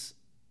is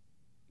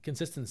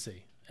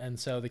consistency. And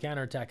so the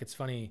counterattack, it's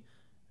funny,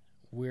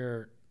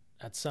 we're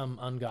at some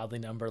ungodly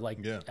number,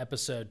 like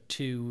episode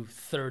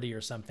 230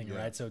 or something,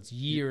 right? So it's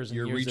years and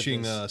You're years.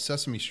 Reaching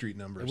Sesame Street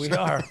numbers. We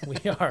are.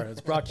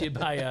 It's brought to you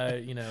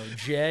by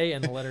J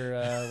and the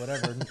letter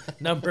whatever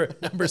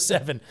number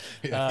 7.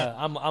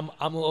 I'm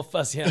a little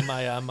fussy on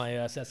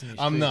my Sesame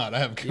Street. I'm not. I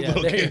have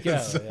little there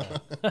kids. You go.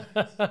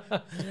 Yeah.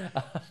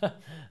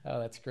 Oh,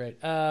 that's great.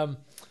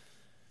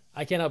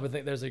 I can't help but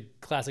think there's a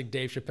classic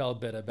Dave Chappelle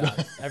bit about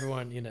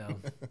everyone,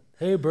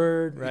 hey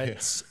Bird, right? Yeah.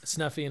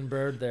 Snuffy and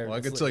Bird there. Well, I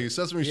can tell you,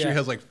 Sesame Street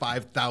has like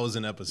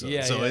 5,000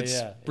 episodes, so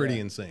it's pretty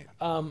insane.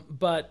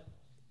 But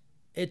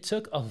it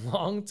took a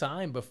long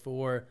time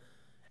before,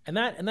 and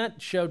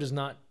that show does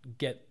not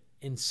get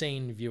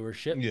insane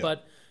viewership. Yeah.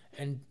 But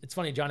and it's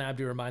funny, John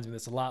Abdey reminds me of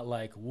this a lot.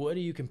 Like, what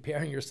are you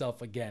comparing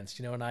yourself against?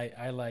 And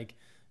I like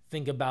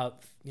think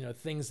about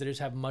things that just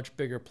have much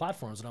bigger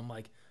platforms, and I'm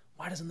like,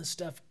 why doesn't this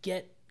stuff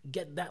get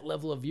that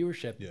level of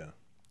viewership? Yeah.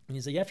 And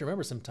he's like, you have to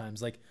remember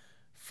sometimes, like,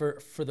 for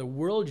the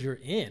world you're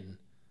in,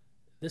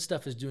 this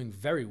stuff is doing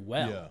very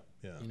well.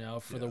 Yeah.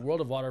 For the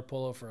world of water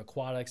polo, for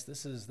aquatics,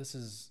 this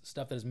is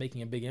stuff that is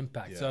making a big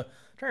impact. So I'm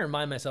trying to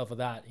remind myself of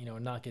that,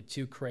 and not get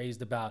too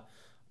crazed about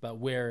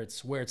where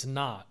it's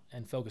not,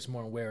 and focus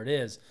more on where it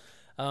is.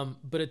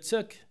 But it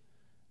took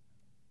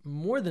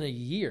more than a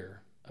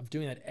year of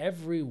doing that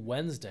every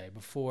Wednesday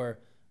before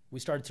we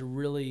started to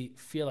really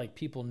feel like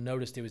people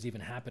noticed it was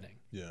even happening.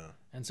 Yeah.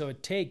 And so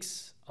it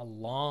takes a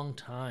long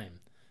time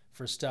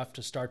for stuff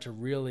to start to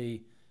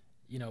really,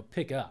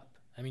 pick up.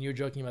 I mean, you're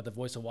joking about the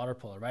voice of water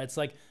polo, right? It's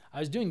like I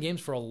was doing games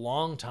for a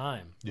long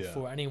time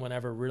before anyone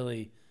ever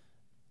really,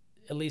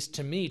 at least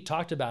to me,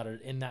 talked about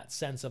it in that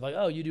sense of like,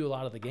 oh, you do a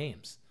lot of the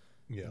games.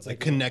 Yeah, it's like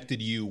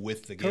connected you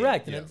with the game.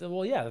 Correct. And I've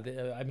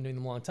been doing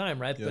them a long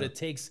time, right? Yeah. But it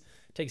takes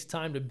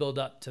time to build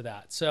up to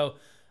that. So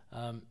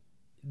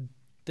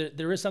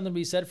there is something to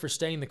be said for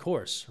staying the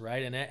course,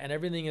 right? And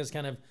everything is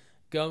kind of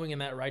going in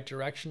that right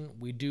direction.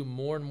 We do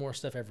more and more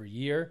stuff every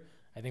year.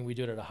 I think we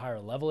do it at a higher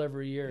level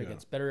every year. It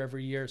gets better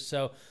every year.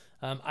 So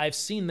I've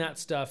seen that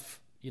stuff,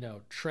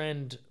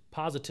 trend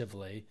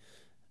positively.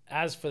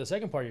 As for the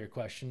second part of your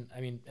question,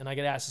 I mean, and I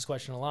get asked this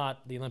question a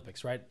lot, the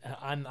Olympics, right?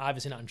 I'm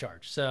obviously not in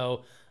charge.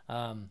 So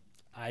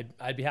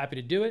I'd be happy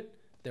to do it.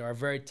 There are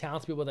very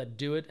talented people that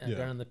do it and have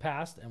done it in the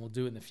past and will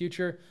do it in the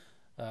future.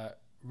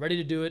 Ready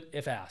to do it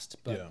if asked.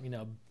 But,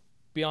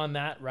 beyond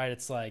that, right,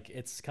 it's like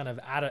it's kind of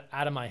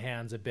out of my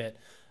hands a bit,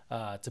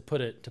 to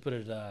put it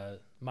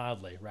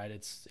mildly, right?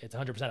 It's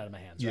 100% out of my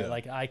hands, right?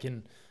 Like I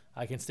can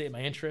state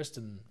my interest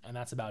and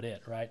that's about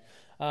it, right?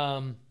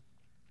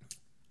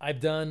 I've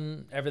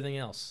done everything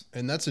else.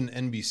 And that's an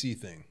NBC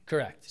thing.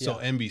 Correct. So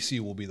NBC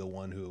will be the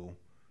one who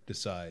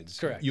decides.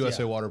 Correct.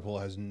 USA Water Polo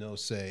has no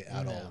say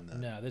at all in that.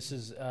 No, this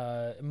is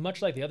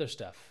much like the other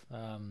stuff.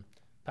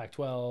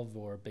 Pac-12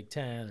 or Big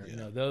Ten,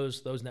 or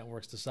those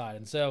networks decide.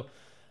 And so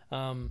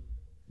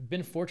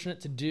been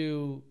fortunate to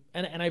do,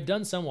 and I've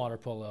done some water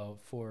polo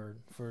for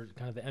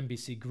kind of the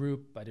NBC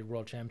group. I did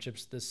World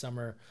Championships this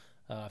summer,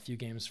 a few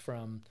games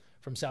from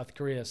South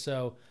Korea.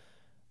 So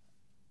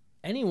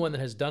anyone that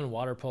has done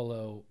water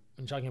polo,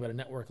 when talking about a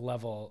network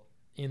level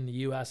in the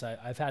U.S.,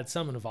 I've had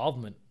some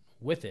involvement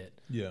with it.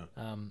 Yeah.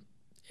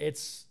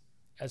 It's,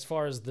 as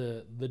far as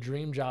the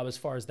dream job, as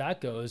far as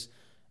that goes,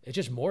 it's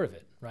just more of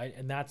it, right?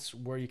 And that's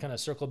where you kind of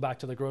circle back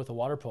to the growth of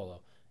water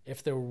polo.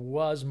 If there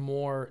was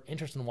more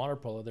interest in water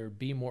polo, there would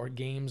be more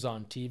games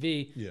on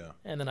TV. Yeah.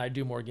 And then I'd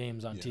do more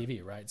games on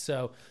TV, right?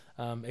 So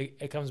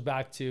it comes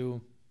back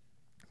to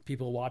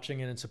people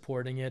watching it and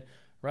supporting it,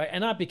 right? And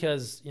not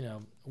because,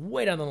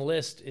 way down on the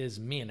list is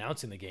me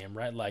announcing the game,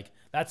 right? Like,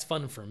 that's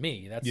fun for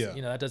me. That's,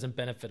 that doesn't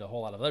benefit a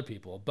whole lot of other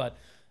people. But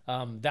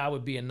that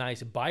would be a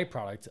nice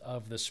byproduct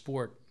of the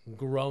sport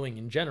growing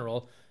in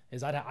general,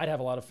 is I'd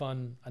have a lot of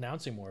fun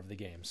announcing more of the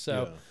games.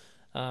 So,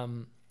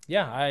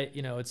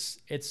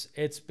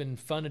 it's been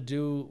fun to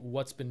do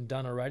what's been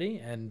done already.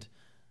 And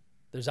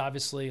there's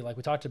obviously, like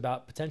we talked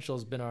about, potential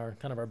has been our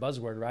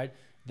buzzword, right?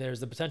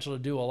 There's the potential to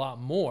do a lot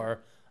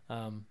more.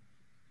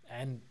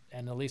 And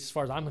at least as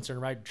far as I'm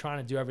concerned, right, trying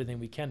to do everything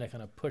we can to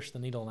kind of push the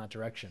needle in that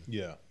direction.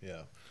 Yeah.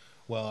 Yeah.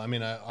 Well, I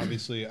mean,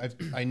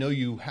 I know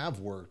you have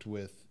worked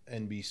with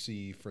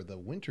NBC for the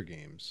Winter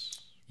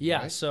Games.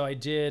 Yeah. Right? So I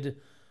did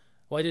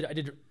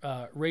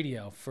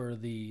radio for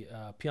the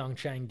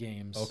Pyeongchang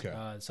Games. Okay.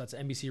 So that's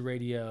NBC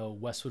Radio,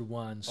 Westwood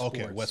One Sports.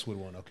 Okay, Westwood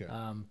One. Okay.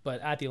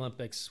 But at the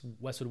Olympics,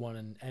 Westwood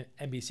One and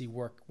NBC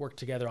work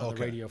together on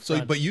the radio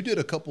front. So, but you did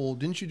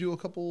didn't you do a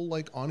couple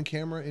like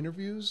on-camera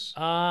interviews?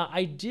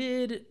 I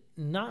did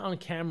not on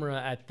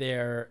camera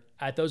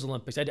at those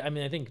Olympics.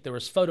 I think there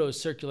was photos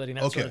circulating,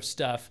 that sort of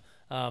stuff.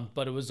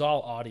 But it was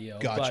all audio.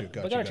 But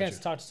got a chance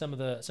to talk to some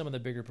of the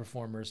bigger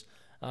performers.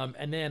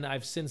 And then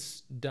I've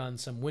since done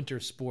some winter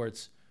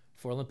sports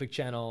for Olympic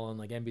Channel and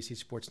like NBC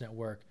Sports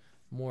Network,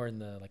 more in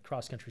the like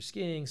cross country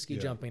skiing, ski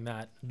jumping,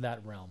 that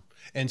realm.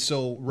 And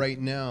so right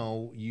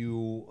now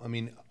I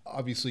mean,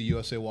 obviously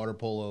USA Water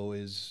Polo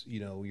is,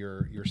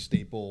 your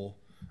staple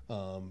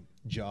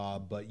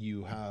job, but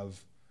you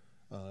have,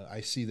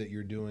 I see that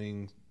you're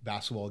doing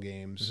basketball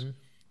games.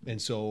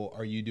 And so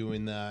are you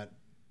doing that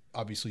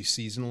obviously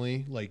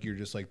seasonally? Like you're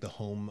just like the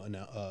home,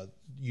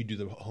 you do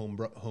the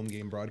home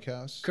game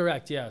broadcast?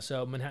 Correct. Yeah.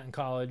 So Manhattan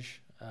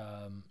College,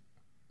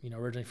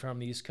 originally from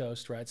the East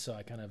Coast, right? So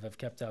I kind of have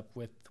kept up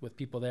with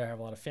people there. I have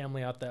a lot of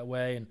family out that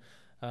way,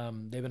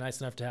 and they've been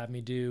nice enough to have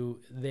me do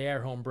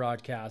their home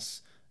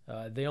broadcasts.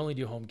 They only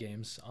do home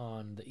games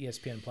on the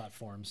ESPN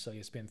platforms, so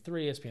ESPN3,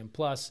 ESPN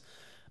Plus.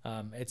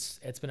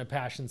 It's been a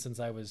passion since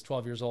I was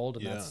 12 years old,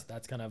 and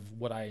that's kind of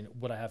what I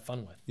have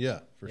fun with. Yeah,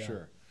 for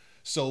sure.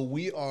 So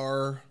we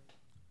are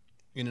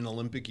in an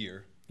Olympic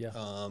year. Yeah.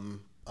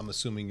 I'm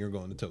assuming you're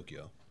going to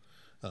Tokyo.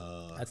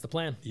 That's the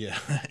plan. Yeah,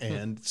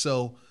 and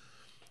so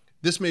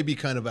this may be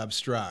kind of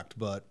abstract,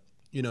 but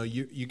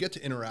you get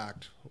to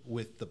interact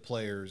with the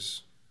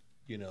players,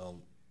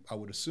 I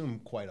would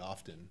assume quite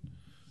often,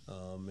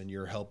 and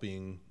you're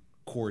helping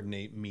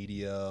coordinate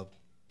media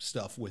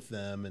stuff with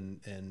them,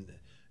 and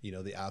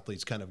the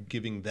athletes, kind of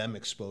giving them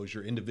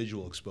exposure,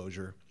 individual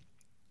exposure.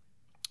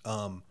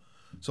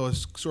 So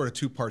it's sort of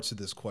two parts to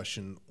this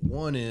question.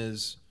 One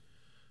is,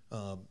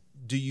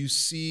 do you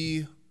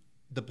see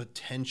the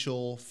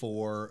potential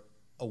for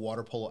a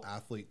water polo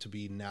athlete to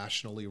be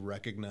nationally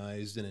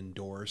recognized and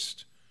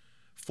endorsed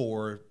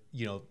for,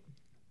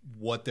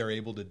 what they're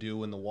able to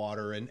do in the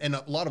water? And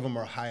a lot of them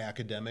are high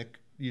academic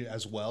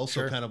as well.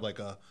 Sure. So kind of like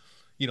a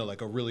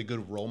really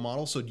good role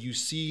model. So do you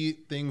see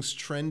things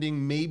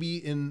trending maybe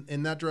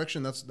in that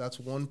direction? That's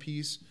one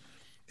piece.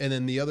 And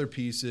then the other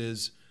piece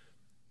is,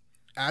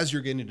 as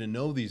you're getting to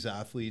know these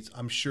athletes,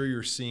 I'm sure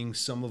you're seeing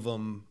some of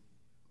them,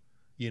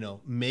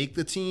 make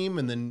the team,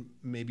 and then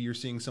maybe you're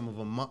seeing some of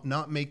them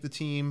not make the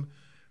team.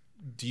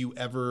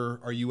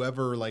 Are you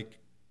ever like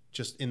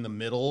just in the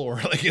middle or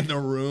like in the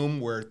room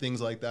where things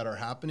like that are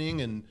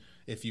happening? And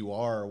if you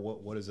are,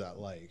 what is that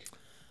like?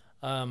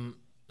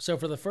 So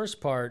for the first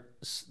part,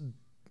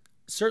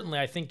 certainly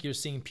I think you're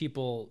seeing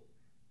people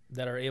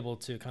that are able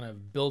to kind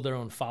of build their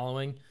own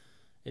following.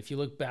 If you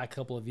look back a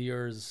couple of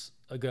years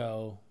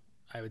ago,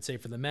 I would say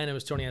for the men it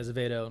was Tony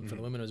Azevedo, and for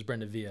the women it was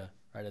Brenda Villa,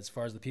 right? As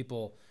far as the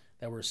people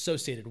that were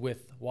associated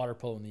with water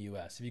polo in the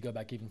U.S. If you go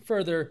back even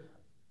further,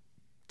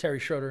 Terry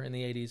Schroeder in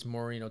the 80s,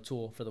 Maureen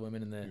O'Toole for the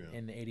women in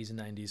the 80s and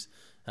 90s,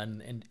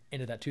 and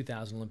into that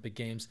 2000 Olympic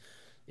Games.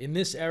 In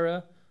this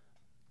era,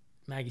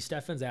 Maggie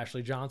Steffens,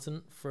 Ashley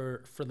Johnson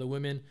for the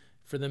women.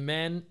 For the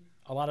men,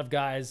 a lot of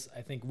guys,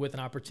 I think, with an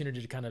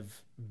opportunity to kind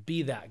of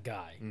be that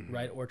guy,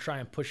 right? Or try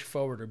and push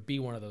forward or be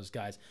one of those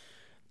guys.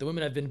 The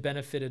women have been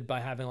benefited by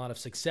having a lot of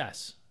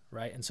success,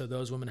 right? And so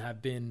those women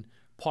have been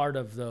part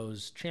of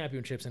those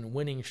championships and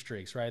winning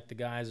streaks, right? The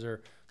guys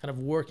are kind of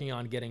working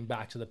on getting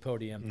back to the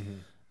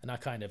podium.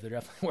 Not kind of, they're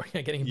definitely working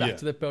on getting back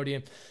to the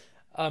podium.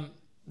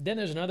 Then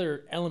there's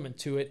another element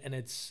to it, and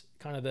it's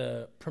kind of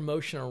the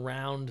promotion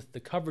around the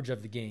coverage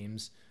of the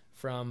games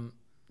from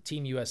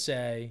Team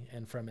USA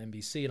and from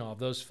NBC and all of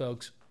those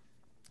folks.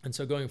 And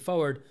so going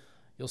forward,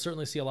 you'll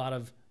certainly see a lot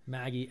of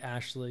Maggie,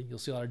 Ashley. You'll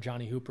see a lot of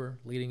Johnny Hooper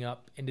leading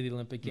up into the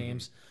Olympic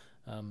Games.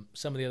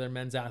 Some of the other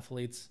men's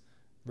athletes,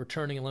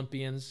 returning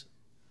Olympians,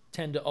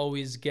 tend to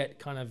always get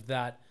kind of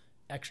that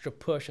extra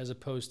push as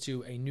opposed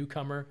to a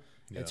newcomer.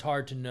 It's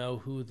hard to know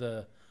who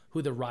the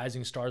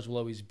rising stars will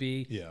always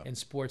be in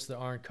sports that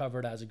aren't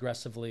covered as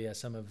aggressively as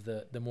some of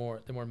the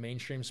more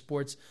mainstream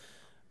sports.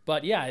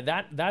 But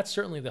yeah, that's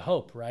certainly the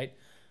hope, right?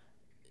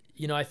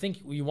 I think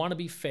you want to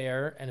be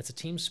fair, and it's a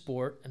team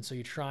sport, and so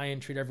you try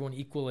and treat everyone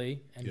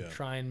equally, and you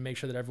try and make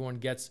sure that everyone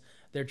gets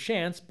their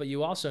chance. But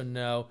you also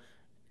know,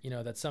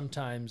 that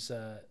sometimes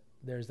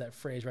there's that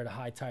phrase, right? A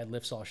high tide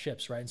lifts all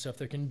ships, right? And so if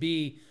there can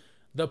be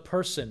the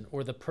person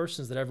or the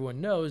persons that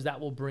everyone knows, that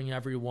will bring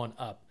everyone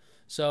up.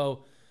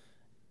 So,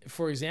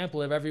 for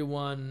example, if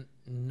everyone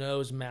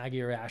knows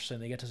Maggie or Ashley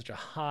and they get to such a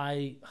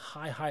high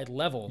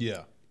level,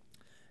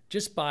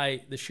 just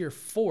by the sheer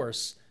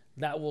force,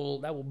 that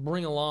will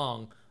bring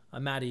along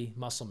a Maddie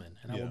Musselman,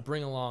 and that will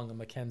bring along a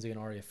Mackenzie and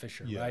Aria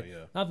Fisher, right?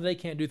 Not that they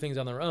can't do things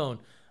on their own,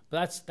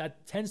 but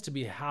that tends to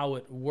be how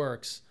it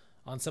works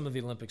on some of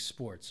the Olympic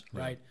sports,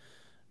 right?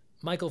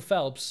 Michael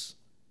Phelps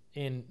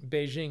in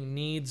Beijing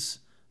needs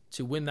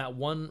to win that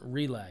one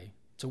relay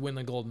to win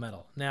the gold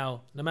medal.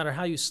 Now, no matter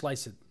how you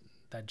slice it,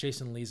 that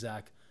Jason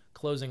Lezak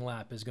closing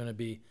lap is going to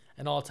be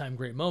an all-time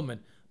great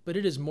moment, but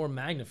it is more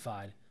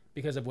magnified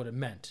because of what it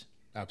meant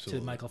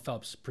to Michael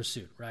Phelps'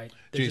 pursuit, right?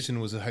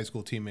 Jason was a high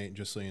school teammate,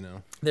 just so you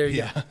know. There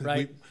you go,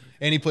 right?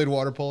 And he played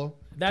water polo,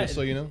 just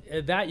so you know.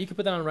 That you can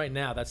put that on right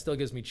now. That still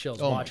gives me chills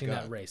watching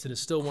that race. It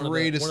is still one of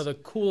the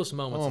coolest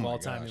moments of all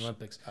time in the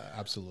Olympics.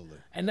 Absolutely.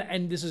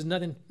 And this is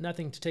nothing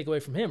to take away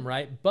from him,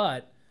 right?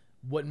 But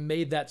what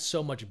made that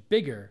so much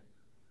bigger,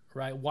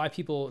 right? Why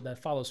people that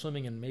follow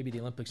swimming and maybe the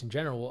Olympics in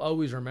general will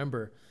always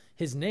remember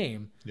his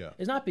name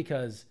is not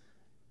because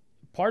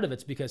part of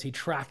it's because he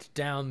tracked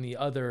down the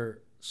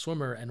other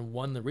swimmer and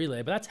won the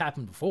relay, but that's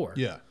happened before.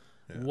 Yeah.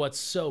 What's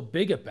so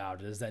big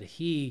about it is that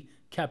he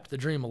kept the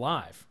dream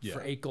alive Yeah.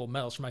 for 8 gold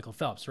medals for Michael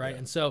Phelps, right? Yeah.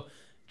 And so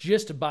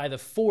just by the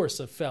force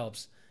of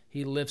Phelps,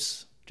 he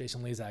lifts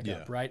Jason Lezak Yeah.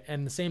 up, right?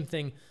 And the same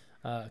thing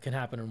can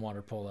happen in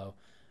water polo.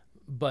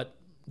 But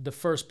the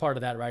first part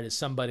of that, right, is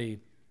somebody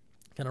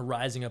kind of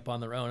rising up on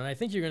their own. And I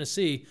think you're going to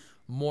see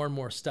more and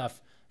more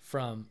stuff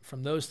from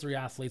those 3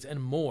 athletes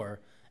and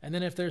more. And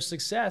then if there's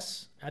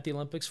success at the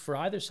Olympics for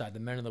either side, the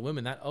men and the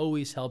women, that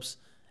always helps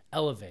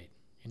elevate.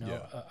 You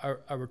know,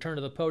 a return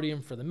to the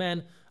podium for the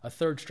men, a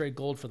 3rd straight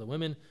gold for the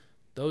women.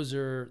 Those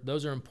are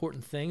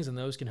important things, and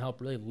those can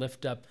help really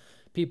lift up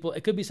people.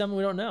 It could be someone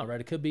we don't know, right?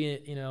 It could be,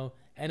 you know,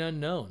 an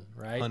unknown,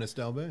 right? Hannes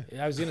Dalbe.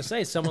 I was going to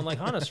say someone like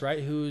Hannes,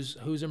 right, who's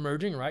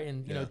emerging, right?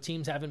 And you know,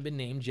 teams haven't been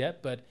named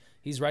yet, but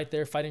he's right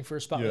there fighting for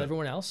a spot with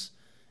everyone else.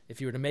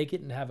 If you were to make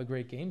it and have a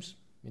great games,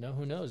 you know,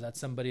 who knows? That's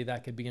somebody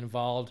that could be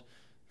involved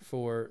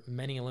for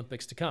many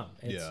Olympics to come.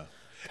 It's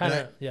kind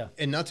of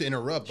And not to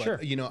interrupt, but Sure.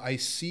 you know, I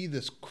see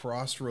this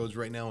crossroads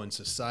right now in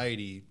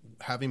society,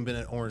 having been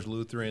at Orange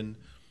Lutheran,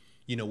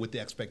 you know, with the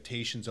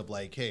expectations of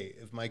like, hey,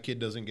 if my kid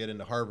doesn't get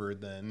into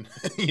Harvard, then,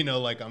 you know,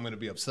 like I'm going to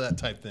be upset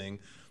type thing.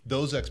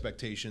 Those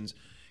expectations.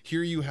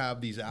 Here you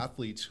have these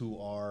athletes who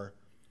are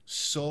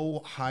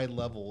so high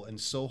level and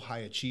so high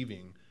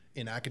achieving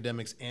in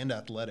academics and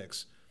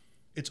athletics.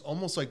 It's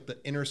almost like the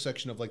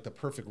intersection of like the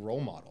perfect role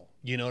model.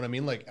 You know what I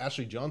mean? Like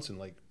Ashley Johnson,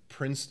 like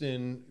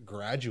Princeton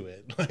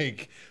graduate,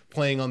 like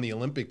playing on the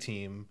Olympic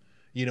team,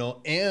 you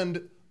know,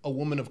 and a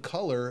woman of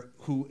color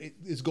who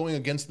is going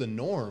against the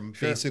norm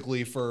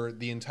basically for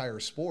the entire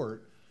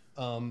sport,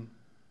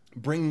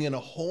 bringing in a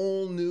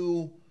whole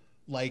new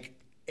like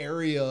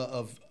area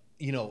of,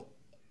 you know,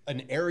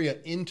 an area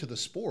into the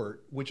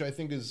sport, which I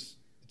think it's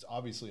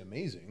obviously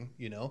amazing.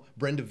 You know,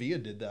 Brenda Villa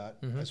did that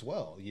as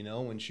well, you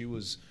know, when she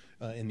was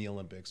in the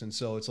Olympics. And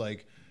so it's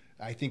like,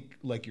 I think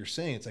like you're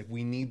saying, it's like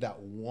we need that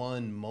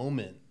one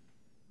moment,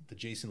 the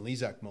Jason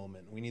Lezak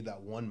moment. We need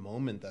that one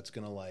moment that's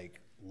going to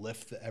like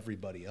lift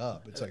everybody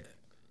up. It's like,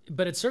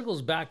 but it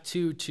circles back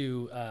to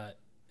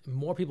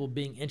more people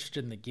being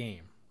interested in the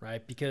game,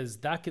 right? Because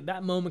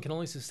that moment can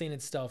only sustain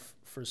itself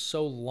for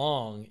so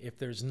long if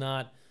there's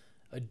not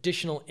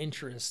additional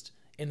interest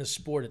in the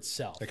sport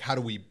itself. like how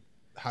do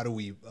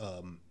we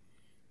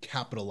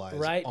capitalize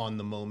Right. on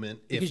the moment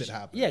if it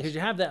happens? Yeah, because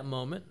you have that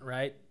moment,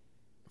 right?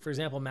 For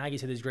example,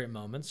 Maggie's had these great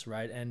moments,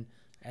 right? And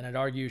I'd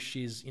argue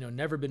she's, you know,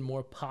 never been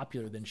more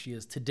popular than she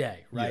is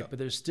today, right? Yeah. But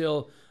there's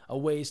still a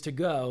ways to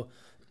go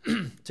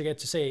to get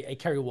to, say, a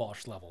Kerry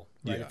Walsh level,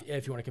 right? Yeah.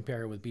 If you want to compare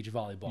her with beach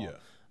volleyball,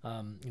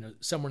 Yeah. You know,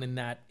 someone in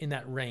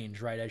that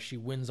range, right? As she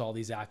wins all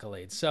these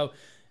accolades, so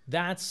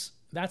that's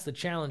the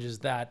challenge, is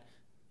that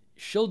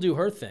she'll do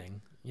her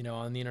thing, you know,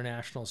 on the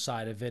international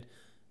side of it,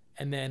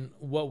 and then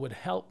what would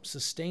help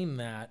sustain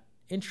that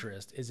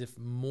interest is if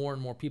more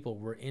and more people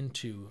were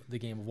into the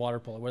game of water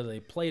polo, whether they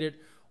played it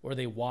or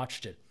they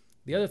watched it.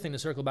 The other thing, to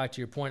circle back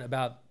to your point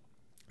about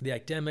the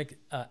academics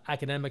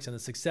and the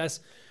success,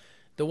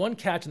 the one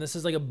catch, and this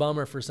is like a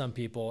bummer for some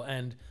people,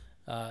 and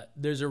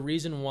there's a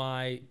reason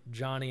why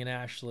Johnny and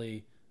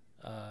Ashley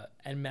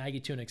and Maggie,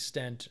 to an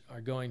extent,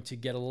 are going to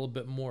get a little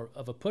bit more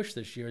of a push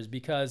this year, is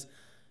because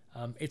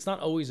it's not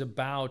always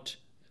about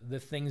the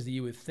things that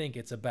you would think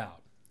it's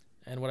about.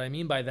 And what I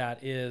mean by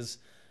that is,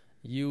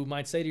 you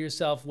might say to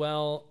yourself,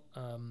 well,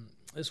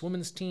 this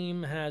women's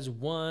team has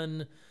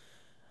won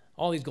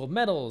all these gold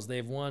medals.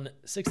 They've won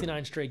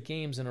 69 straight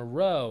games in a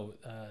row.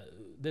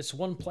 This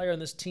one player on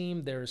this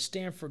team, they're a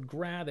Stanford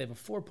grad. They have a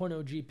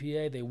 4.0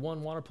 GPA. They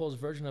won water polo's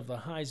version of the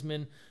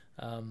Heisman.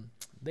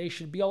 They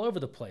should be all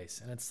over the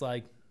place. And it's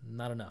like,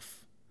 not enough.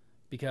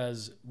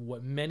 Because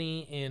what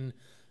many in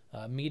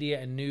media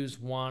and news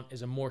want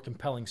is a more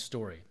compelling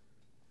story.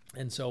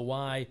 And so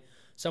why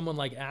someone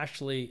like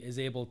Ashley is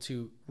able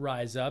to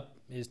rise up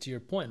is, to your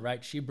point,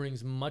 right? She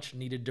brings much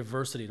needed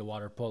diversity to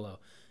water polo.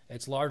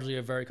 It's largely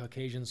a very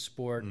Caucasian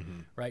sport,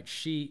 right?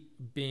 She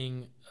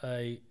being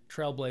a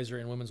trailblazer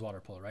in women's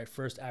water polo, right?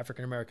 First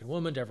African-American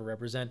woman to ever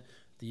represent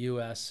the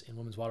U.S. in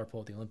women's water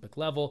polo at the Olympic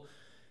level.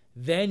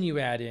 Then you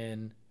add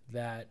in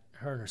that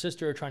her and her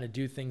sister are trying to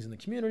do things in the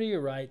community,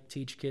 right?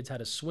 Teach kids how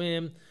to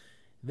swim.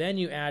 Then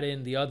you add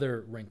in the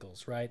other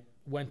wrinkles, right?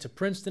 Went to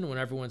Princeton when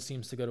everyone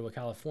seems to go to a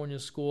California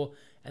school.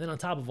 And then on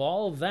top of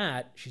all of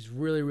that, she's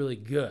really, really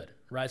good,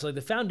 right? So like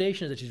the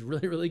foundation is that she's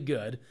really, really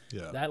good.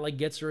 Yeah. That like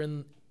gets her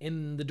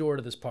in the door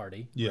to this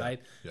party,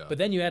 right? Yeah. But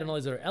then you add in all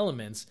these other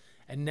elements,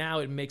 and now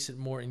it makes it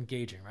more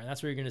engaging, right?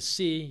 That's where you're going to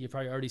see, you've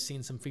probably already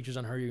seen some features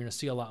on her, you're going to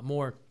see a lot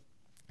more.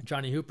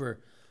 Johnny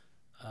Hooper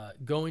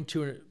going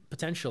to,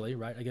 potentially,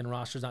 right? Again,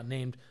 roster's not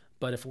named,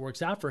 but if it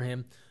works out for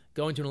him,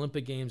 going to an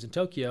Olympic Games in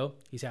Tokyo,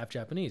 he's half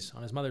Japanese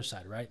on his mother's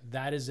side, right?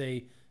 That is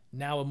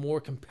now a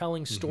more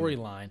compelling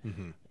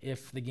storyline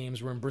if the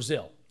games were in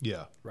Brazil.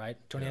 Yeah. Right?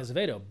 Tony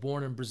Azevedo,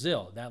 born in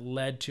Brazil. That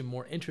led to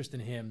more interest in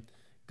him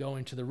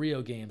going to the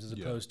Rio Games as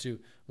opposed to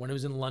when it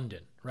was in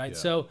London, right? Yeah.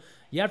 So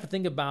you have to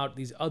think about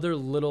these other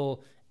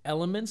little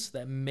elements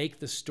that make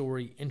the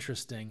story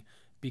interesting,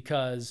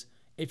 because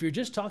If you're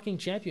just talking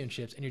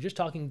championships and you're just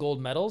talking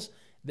gold medals,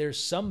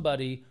 there's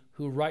somebody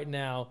who right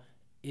now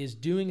is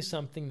doing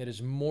something that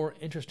is more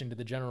interesting to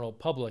the general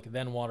public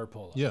than water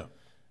polo. Yeah.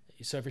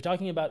 So if you're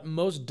talking about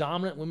most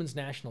dominant women's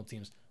national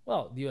teams,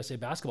 well, the USA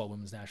basketball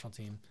women's national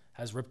team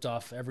has ripped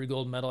off every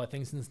gold medal, I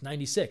think, since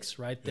 '96,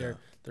 right? They're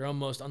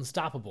almost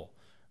unstoppable,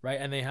 right?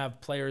 And they have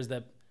players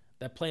that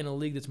play in a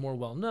league that's more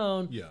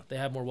well-known. Yeah. They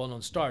have more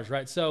well-known stars,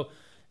 right? So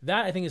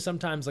that, I think, is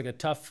sometimes like a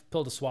tough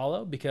pill to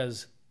swallow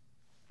because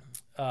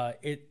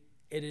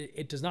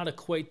it does not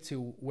equate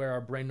to where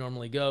our brain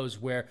normally goes,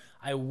 where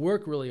I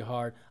work really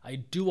hard, I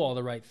do all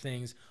the right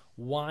things.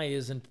 Why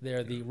isn't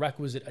there the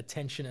requisite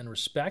attention and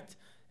respect?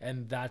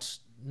 And that's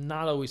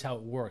not always how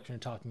it works when you're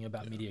talking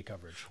about media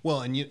coverage.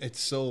 Well, and it's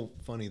so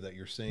funny that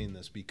you're saying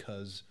this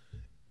because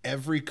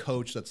every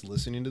coach that's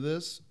listening to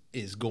this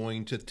is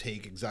going to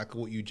take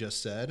exactly what you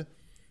just said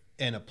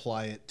and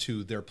apply it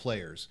to their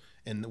players.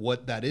 And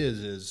what that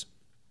is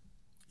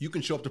you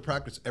can show up to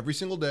practice every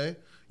single day.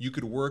 You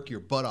could work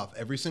your butt off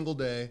every single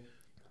day.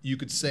 You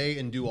could say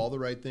and do all the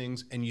right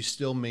things, and you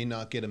still may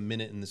not get a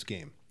minute in this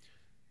game.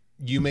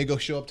 You may go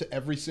show up to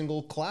every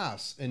single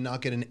class and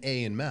not get an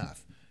A in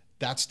math.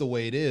 That's the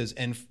way it is.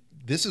 And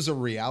this is a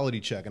reality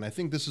check. And I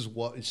think this is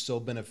what is so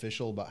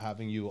beneficial about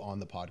having you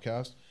on the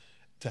podcast,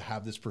 to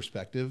have this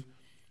perspective.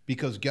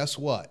 Because guess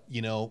what?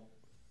 You know,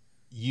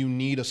 you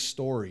need a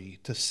story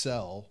to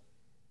sell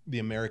the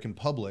American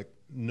public,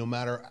 no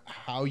matter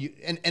how you,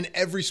 and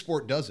every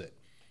sport does it.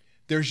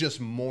 There's just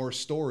more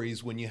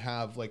stories when you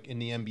have, like in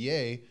the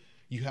NBA,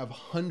 you have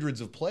hundreds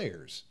of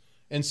players.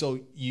 And so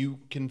you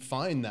can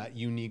find that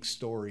unique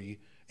story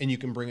and you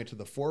can bring it to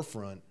the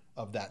forefront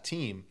of that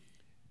team.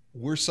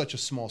 We're such a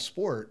small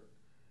sport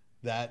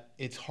that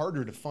it's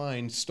harder to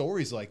find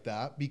stories like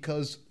that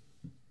because,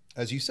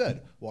 as you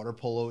said, water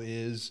polo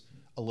is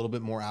a little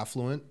bit more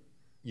affluent.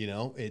 You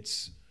know,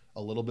 it's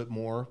a little bit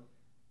more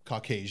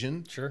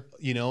Caucasian. Sure.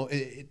 You know,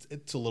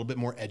 it's a little bit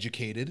more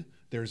educated.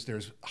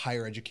 There's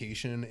higher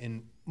education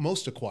in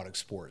most aquatic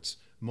sports.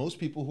 Most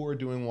people who are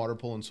doing water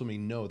polo and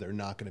swimming know they're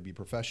not going to be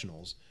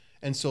professionals.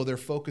 And so they're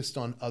focused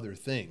on other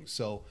things.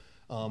 So,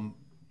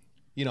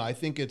 you know, I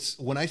think it's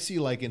when I see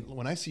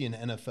when I see an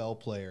NFL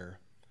player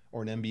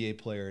or an NBA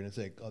player and it's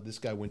like, oh, this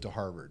guy went to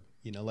Harvard,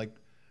 you know, like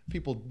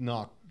people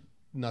knock,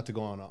 not to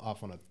go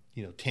off on a,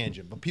 you know,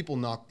 tangent, but people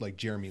knock like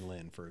Jeremy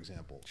Lin, for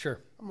example.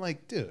 Sure. I'm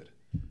like, dude,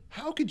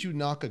 how could you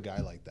knock a guy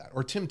like that?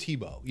 Or Tim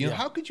Tebow, you know,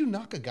 how could you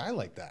knock a guy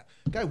like that?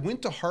 Guy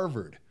went to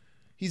Harvard.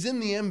 He's in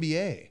the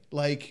NBA.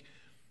 Like,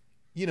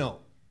 you know,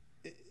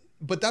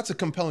 but that's a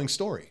compelling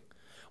story.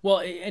 Well,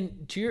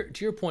 and to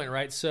your point,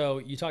 right? So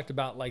you talked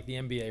about like the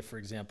NBA, for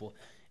example.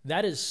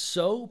 That is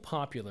so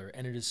popular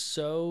and it is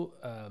so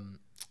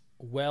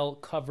well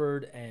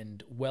covered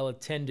and well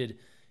attended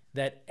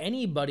that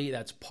anybody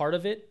that's part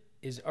of it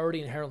is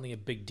already inherently a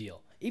big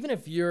deal. Even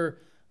if you're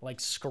like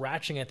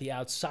scratching at the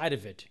outside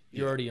of it,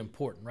 you're already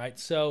important, right?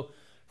 So,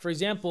 for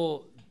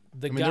example,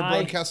 they're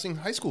broadcasting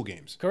high school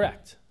games.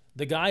 Correct.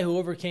 The guy who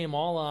overcame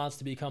all odds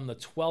to become the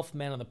 12th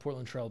man on the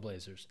Portland Trail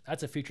Blazers.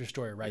 That's a feature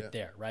story right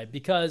there, right?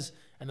 Because,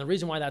 and the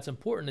reason why that's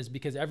important is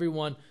because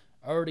everyone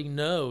already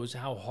knows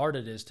how hard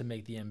it is to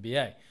make the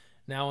NBA.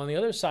 Now, on the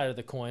other side of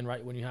the coin,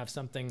 right, when you have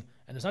something,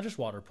 and it's not just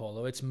water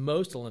polo, it's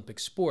most Olympic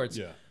sports,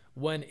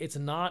 when it's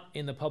not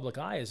in the public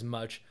eye as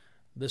much,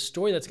 the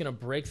story that's going to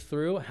break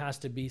through has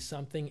to be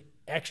something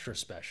extra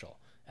special.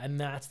 And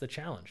that's the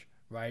challenge,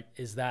 right?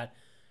 Is that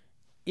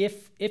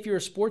if you're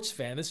a sports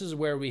fan, this is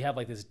where we have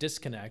like this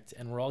disconnect,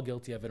 and we're all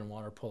guilty of it in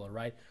water polo,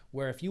 right?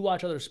 Where if you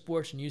watch other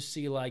sports and you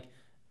see like,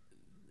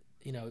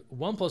 you know,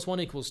 1 +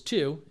 1 =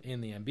 2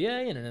 in the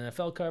NBA and in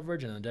NFL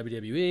coverage and in the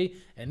WWE,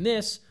 and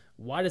this,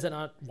 why does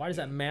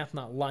that math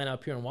not line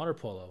up here in water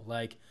polo?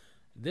 Like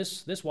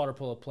this water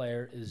polo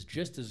player is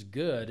just as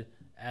good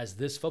as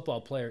this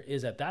football player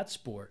is at that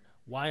sport.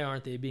 Why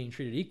aren't they being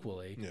treated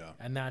equally? Yeah.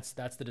 And that's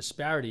the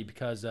disparity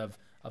because of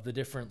the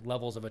different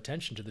levels of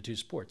attention to the two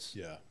sports.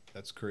 Yeah,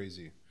 that's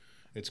crazy.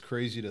 It's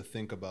crazy to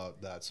think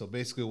about that. So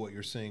basically what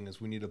you're saying is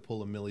we need to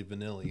pull a Milli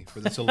Vanilli for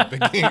this Olympic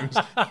Games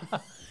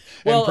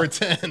and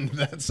pretend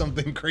that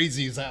something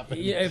crazy is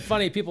happening. Yeah, it's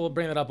funny. People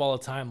bring that up all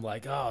the time.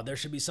 Like, oh, there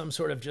should be some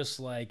sort of just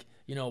like,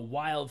 you know,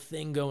 wild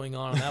thing going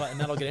on and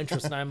that'll get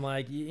interest. And I'm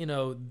like, you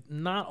know,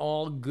 not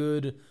all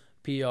good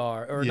PR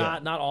or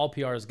not all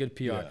PR is good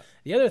PR. Yeah.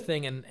 The other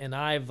thing, and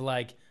I've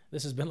like,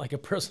 this has been like a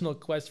personal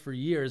quest for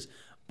years,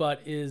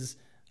 but is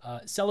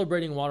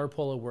celebrating water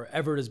polo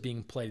wherever it is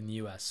being played in the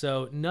U.S.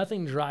 So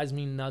nothing drives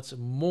me nuts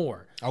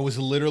more. I was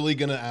literally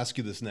going to ask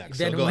you this next.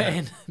 Then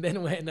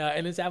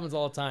and this happens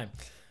all the time,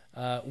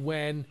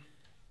 when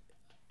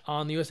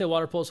on the USA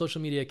Water Polo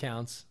social media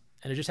accounts,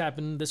 and it just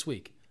happened this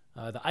week,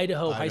 the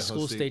Idaho High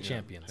School State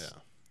Champions,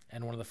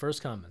 and one of the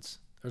first comments,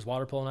 "There's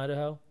water polo in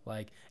Idaho,"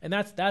 like, and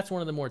that's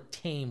one of the more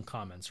tame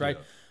comments, right?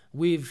 Yeah.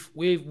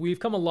 We've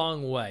come a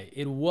long way.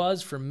 It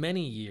was for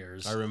many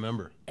years. I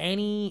remember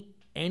any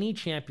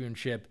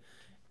championship.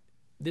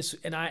 This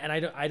and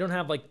I don't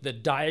have like the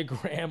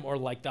diagram or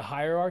like the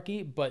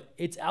hierarchy, but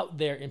it's out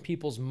there in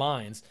people's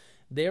minds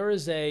there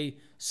is a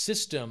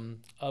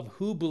system of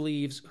who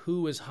believes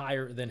who is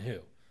higher than who,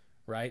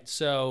 right?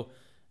 So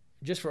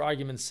just for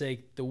argument's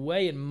sake, the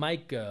way it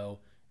might go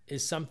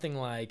is something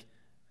like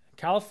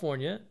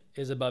California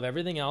is above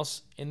everything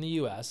else in the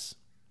U.S.,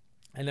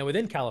 and then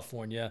within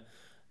California,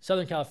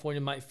 Southern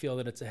California might feel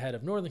that it's ahead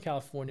of Northern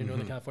California.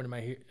 Northern California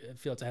might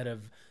feel it's ahead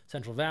of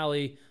Central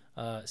Valley.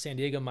 San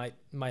Diego might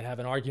have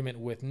an argument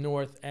with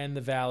North and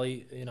the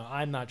Valley. You know,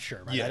 I'm not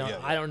sure. Right?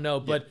 I don't know,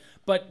 but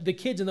the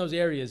kids in those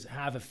areas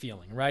have a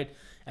feeling, right?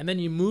 And then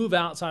you move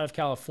outside of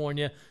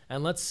California,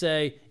 and let's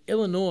say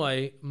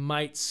Illinois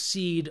might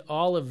cede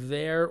all of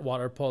their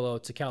water polo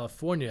to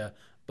California,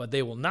 but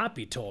they will not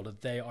be told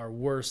that they are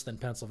worse than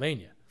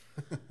Pennsylvania.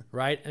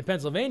 Right? And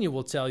Pennsylvania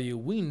will tell you,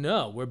 we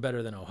know we're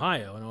better than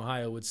Ohio. And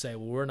Ohio would say,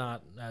 well, we're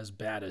not as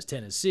bad as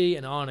Tennessee,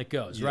 and on it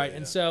goes, right?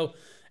 And so,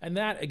 and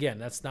that, again,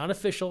 that's not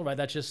official, right?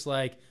 That's just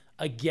like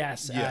a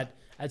guess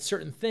at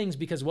certain things,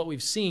 because what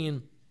we've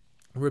seen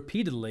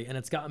repeatedly, and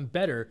it's gotten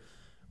better,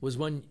 was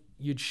when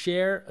you'd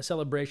share a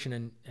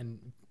celebration,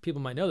 and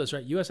people might know this,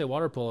 right? USA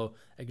Water Polo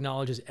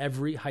acknowledges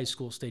every high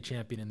school state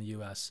champion in the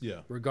U.S.,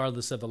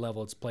 regardless of the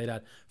level it's played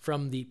at,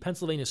 from the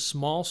Pennsylvania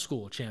small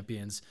school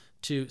champions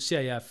to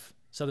CIF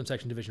Southern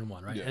Section Division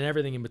I, right? And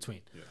everything in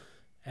between.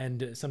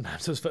 And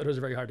sometimes those photos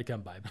are very hard to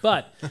come by.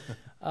 But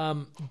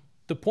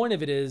the point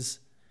of it is,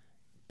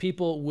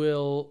 people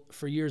will,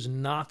 for years,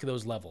 knock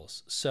those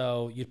levels.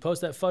 So you'd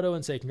post that photo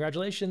and say,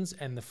 congratulations,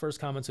 and the first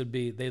comments would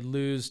be, they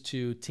lose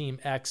to Team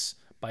X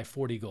by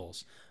 40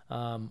 goals.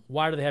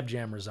 Why do they have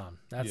jammers on?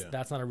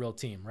 That's not a real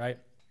team, right?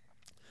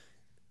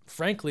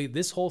 Frankly,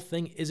 this whole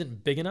thing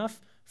isn't big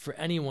enough for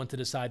anyone to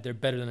decide they're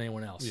better than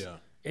anyone else.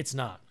 It's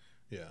not.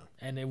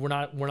 And we're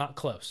not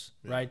close,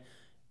 right?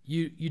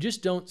 You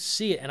just don't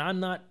see it. And I'm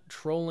not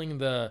trolling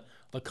the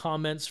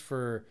comments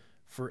for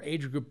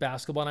age group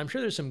basketball. And I'm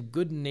sure there's some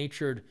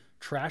good-natured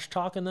trash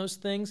talk in those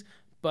things,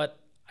 but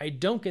I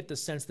don't get the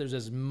sense there's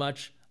as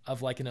much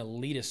of like an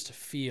elitist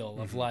feel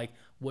of like,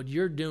 what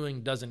you're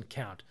doing doesn't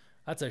count.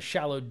 That's a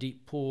shallow,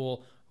 deep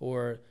pool,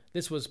 or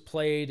this was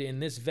played in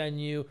this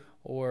venue,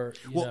 or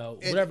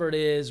whatever it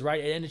is,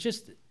 right? And it's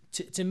just,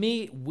 to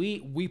me,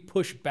 we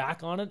push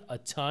back on it a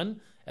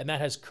ton, and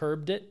that has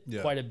curbed it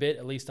quite a bit,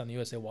 at least on the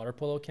USA Water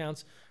Polo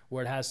accounts,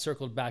 where it has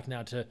circled back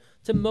now to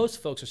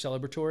most folks are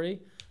celebratory,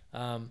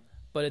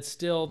 but it's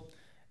still,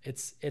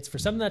 it's for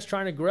something that's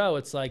trying to grow.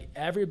 It's like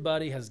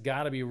everybody has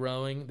got to be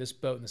rowing this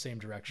boat in the same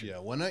direction.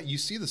 You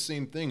see the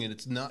same thing, and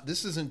it's not.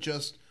 This isn't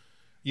just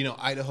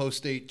Idaho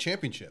State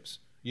championships.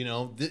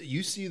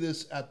 You see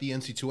this at the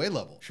NC2A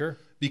level. Sure.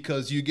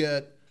 Because you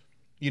get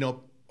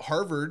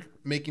Harvard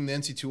making the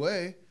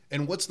NC2A,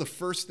 and what's the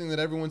first thing that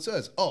everyone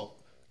says? Oh,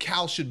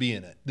 Cal should be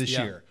in it this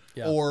year.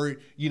 Or,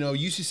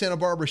 UC Santa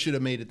Barbara should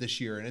have made it this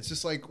year. And it's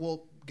just like,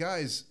 well,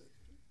 guys,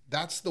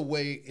 that's the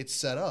way it's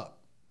set up.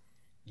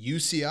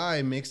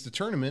 UCI makes the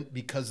tournament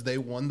because they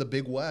won the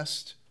Big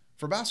West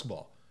for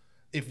basketball.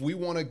 If we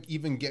want to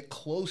even get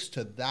close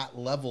to that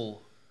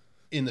level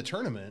in the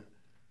tournament,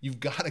 you've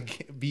got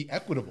to be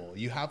equitable.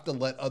 You have to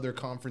let other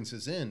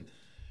conferences in.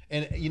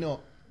 And,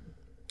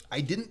 I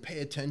didn't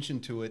pay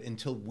attention to it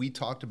until we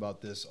talked about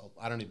this.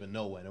 I don't even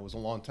know when. It was a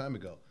long time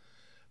ago.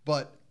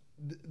 But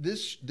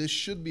this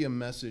should be a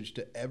message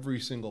to every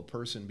single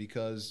person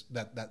because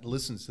that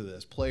listens to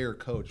this, player,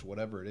 coach,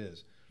 whatever it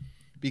is.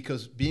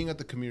 Because being at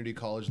the community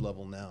college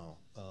level now,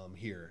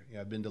 here,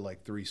 I've been to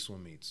like 3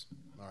 swim meets,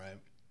 all right?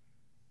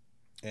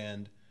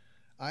 And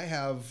I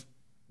have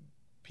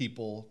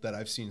people that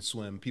I've seen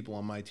swim, people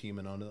on my team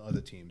and on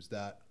other teams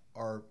that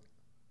are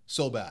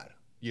so bad.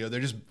 They're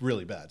just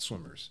really bad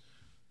swimmers,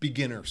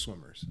 beginner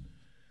swimmers.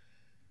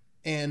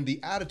 And the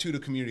attitude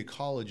of community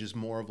college is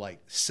more of like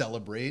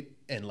celebrate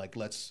and like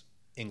let's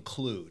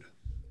include.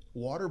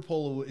 Water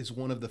polo is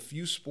one of the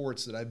few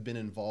sports that I've been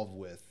involved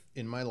with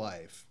in my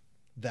life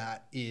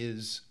that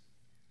is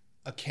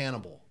a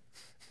cannibal.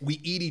 We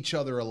eat each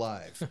other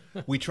alive.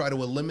 We try to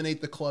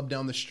eliminate the club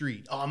down the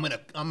street. Oh, I'm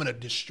gonna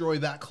destroy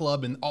that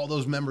club, and all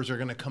those members are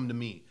gonna come to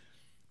me.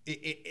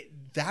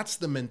 That's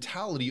the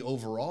mentality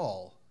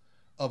overall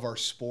of our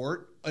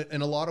sport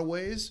in a lot of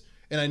ways.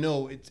 And I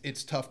know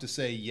it's tough to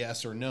say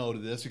yes or no to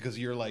this because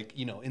you're like,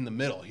 in the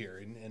middle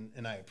here,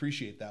 and I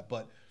appreciate that.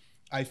 But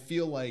I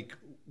feel like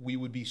we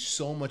would be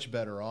so much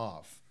better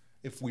off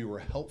if we were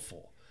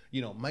helpful.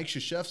 Mike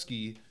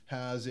Krzyzewski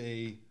has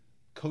a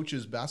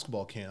coaches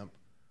basketball camp.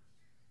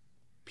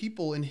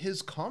 People in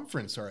his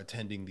conference are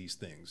attending these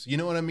things. You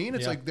know what I mean?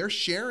 It's like they're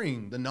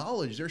sharing the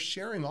knowledge. They're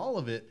sharing all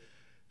of it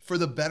for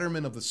the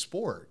betterment of the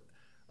sport.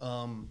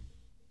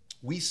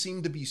 We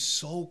seem to be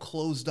so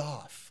closed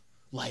off.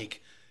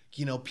 Like,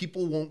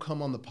 people won't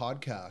come on the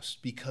podcast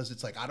because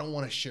it's like, I don't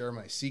want to share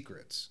my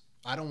secrets.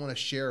 I don't want to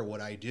share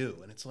what I do.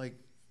 And it's like,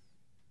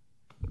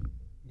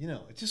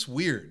 it's just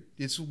weird.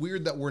 It's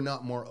weird that we're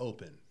not more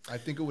open. I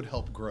think it would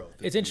help growth.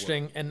 It's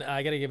interesting. And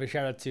I got to give a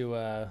shout out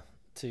to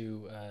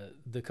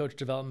the coach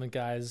development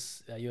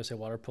guys at USA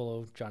Water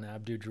Polo, John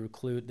Abdu, Drew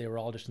Clute. They were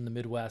all just in the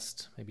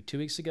Midwest maybe 2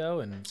 weeks ago.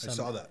 And I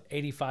saw that.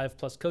 85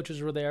 plus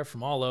coaches were there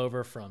from all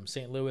over, from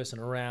St. Louis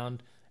and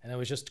around. And it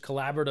was just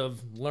collaborative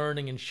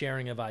learning and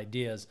sharing of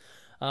ideas.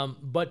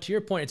 But to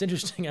your point, it's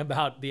interesting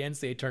about the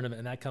NCAA tournament,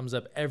 and that comes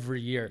up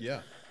every year.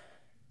 Yeah.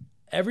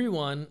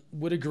 Everyone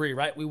would agree,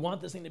 right? We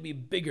want this thing to be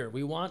bigger.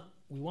 We want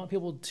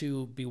people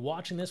to be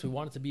watching this. We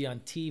want it to be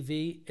on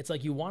TV. It's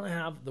like you want to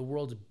have the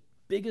world's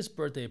biggest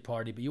birthday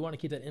party, but you want to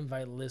keep that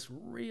invite list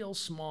real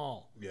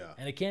small. Yeah.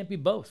 And it can't be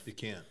both. You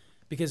can't.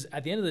 Because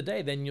at the end of the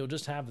day, then you'll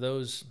just have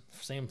those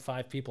same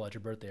 5 people at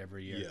your birthday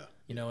every year. Yeah.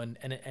 You know, and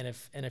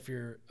if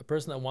you're a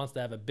person that wants to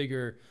have a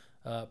bigger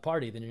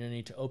party, then you're gonna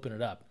need to open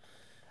it up.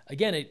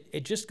 Again,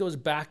 it just goes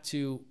back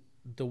to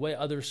the way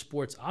other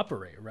sports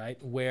operate,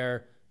 right?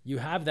 Where you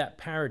have that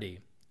parity.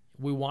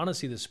 We want to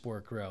see the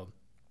sport grow.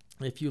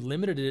 If you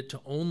limited it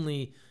to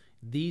only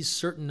these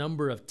certain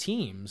number of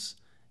teams,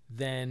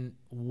 then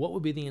what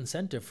would be the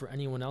incentive for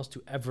anyone else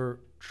to ever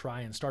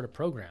try and start a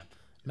program?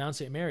 Mount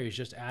St. Mary's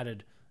just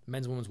added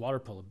men's and women's water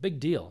polo, big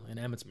deal in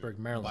Emmitsburg,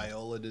 Maryland.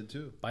 Biola did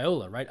too.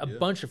 Biola, right? A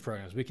bunch of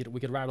programs. We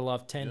could rattle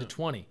off 10 to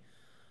 20.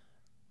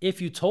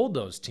 If you told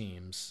those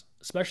teams,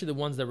 especially the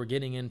ones that were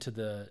getting into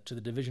the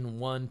Division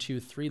 1, 2,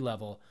 3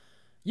 level,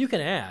 you can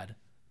add,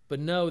 but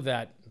know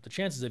that the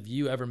chances of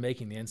you ever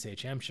making the NCAA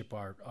championship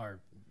are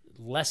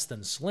less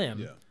than slim.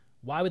 Yeah.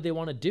 Why would they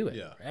want to do it?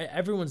 Yeah.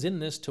 Everyone's in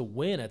this to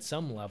win at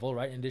some level,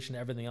 right? In addition to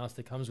everything else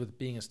that comes with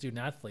being a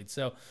student athlete.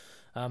 So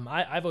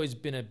I've always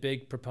been a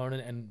big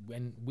proponent,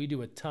 and we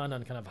do a ton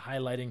on kind of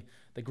highlighting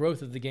the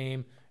growth of the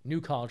game,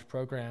 new college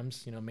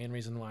programs, main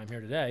reason why I'm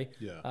here today.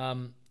 Yeah.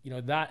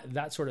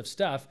 That sort of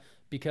stuff,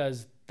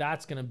 because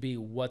that's going to be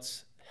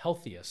what's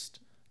healthiest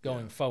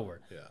going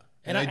forward. Yeah.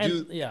 And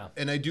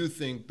I do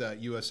think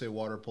that USA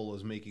Water Polo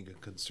is making a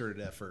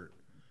concerted effort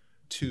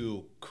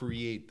to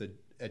create the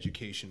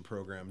education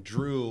program.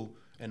 Drew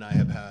and I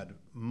have had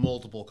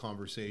multiple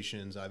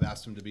conversations. I've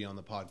asked him to be on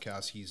the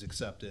podcast. He's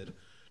accepted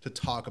to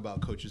talk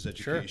about coaches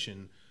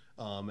education.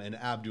 Sure. And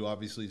Abdu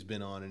obviously has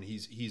been on, and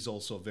he's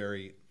also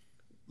very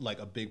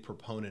a big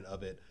proponent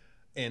of it.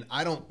 And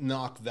I don't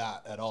knock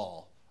that at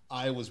all.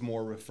 I was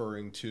more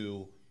referring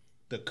to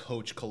the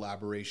coach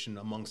collaboration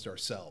amongst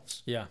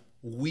ourselves. Yeah.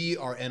 We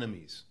are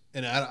enemies.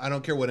 And I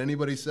don't care what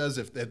anybody says.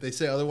 If they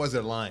say otherwise,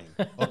 they're lying.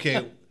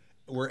 Okay,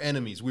 we're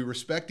enemies. We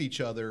respect each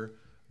other,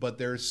 but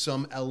there's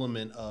some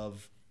element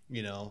of,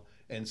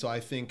 and so I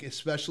think,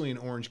 especially in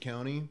Orange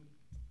County,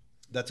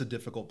 that's a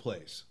difficult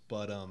place.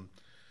 But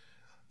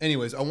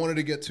anyways, I wanted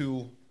to get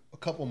to a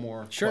couple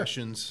more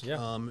questions,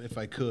 if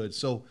I could.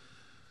 So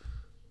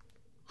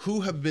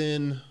who have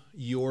been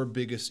your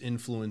biggest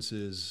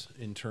influences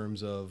in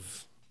terms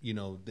of,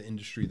 the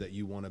industry that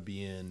you want to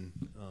be in,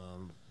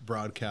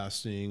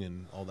 broadcasting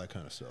and all that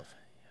kind of stuff?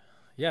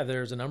 Yeah,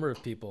 there's a number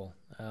of people.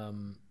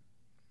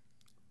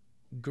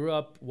 Grew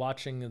up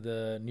watching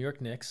the New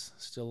York Knicks,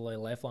 still a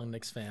lifelong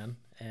Knicks fan,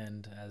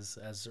 and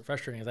as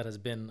frustrating as that has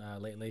been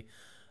lately,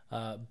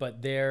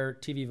 but their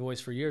TV voice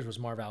for years was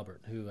Marv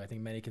Albert, who I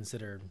think many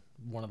consider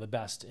one of the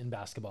best in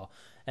basketball.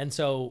 And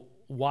so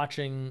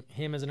watching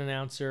him as an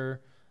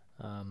announcer,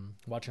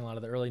 watching a lot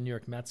of the early New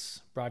York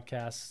Mets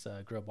broadcasts,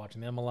 grew up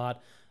watching them a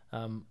lot.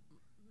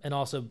 And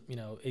also,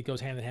 it goes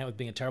hand in hand with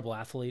being a terrible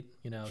athlete,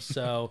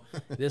 so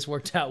this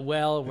worked out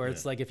well, where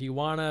it's like, if you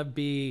want to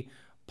be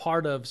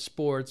part of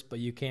sports, but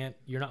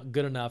you're not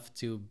good enough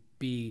to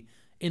be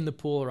in the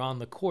pool or on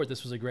the court,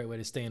 this was a great way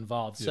to stay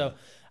involved. Yeah. So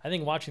I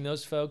think watching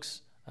those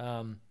folks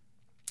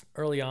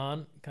early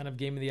on kind of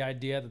gave me the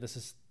idea that this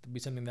is be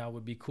something that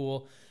would be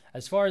cool.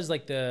 As far as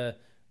the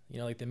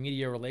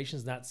media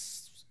relations, that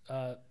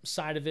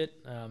side of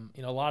it,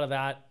 a lot of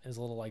that is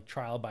a little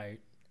trial by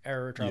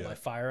error, trial by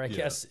fire, I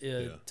guess,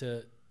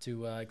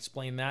 to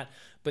explain that.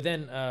 But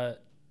then a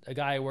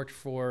guy I worked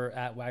for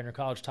at Wagner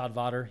College, Todd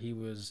Votter, he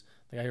was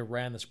the guy who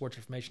ran the sports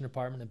information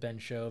department, and Ben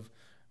Shove,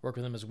 worked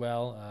with him as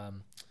well.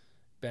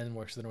 Ben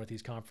works for the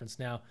Northeast Conference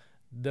now.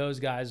 Those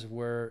guys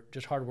were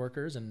just hard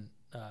workers and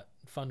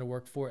fun to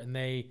work for, and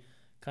they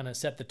kind of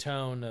set the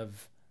tone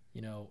of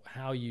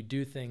how you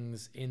do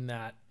things in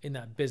that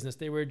business.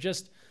 They were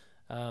just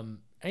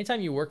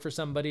anytime you work for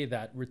somebody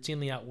that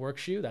routinely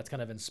outworks you, that's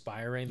kind of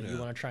inspiring, that you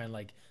want to try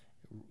and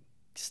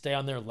stay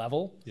on their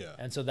level. Yeah.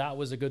 And so that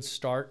was a good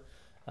start.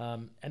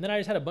 And then I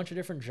just had a bunch of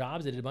different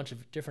jobs. I did a bunch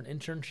of different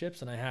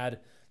internships, and I had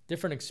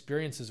different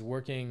experiences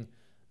working.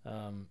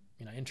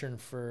 I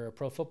interned for a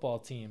pro football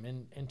team,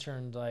 and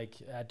interned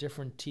at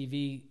different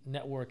TV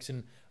networks,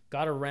 and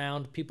got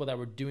around people that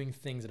were doing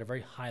things at a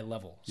very high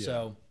level. Yeah.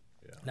 So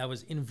that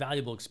was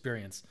invaluable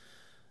experience.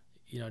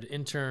 To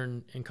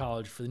intern in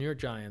college for the New York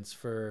Giants,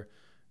 for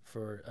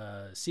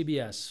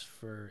CBS,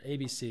 for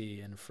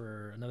ABC, and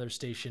for another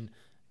station.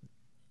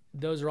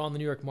 Those are all in the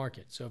New York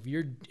market. So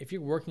if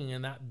you're working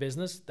in that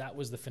business, that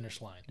was the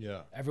finish line.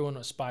 Yeah. Everyone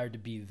aspired to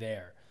be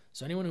there.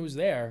 So anyone who was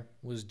there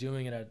was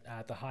doing it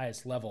at the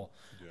highest level.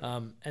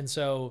 Yeah. And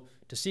so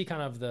to see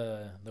kind of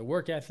the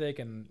work ethic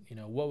and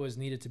what was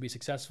needed to be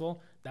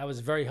successful, that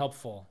was very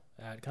helpful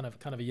at kind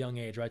of a young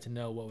age, right, to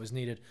know what was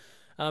needed.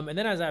 And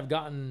then as I've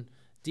gotten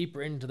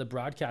deeper into the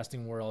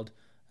broadcasting world,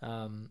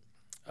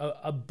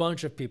 a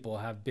bunch of people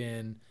have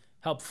been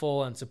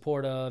helpful and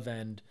supportive,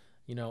 and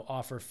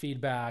offer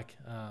feedback.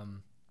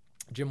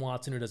 Jim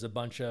Watson, who does a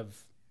bunch of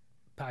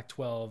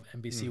Pac-12,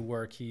 NBC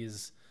work,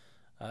 he's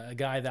a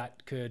guy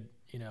that could,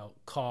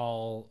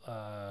 call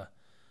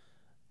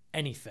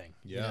anything,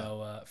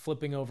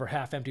 flipping over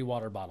half-empty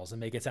water bottles and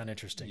make it sound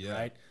interesting,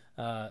 right?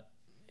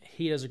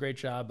 He does a great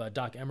job.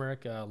 Doc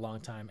Emmerich, a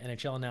longtime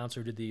NHL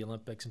announcer, did the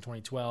Olympics in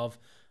 2012.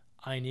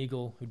 Ian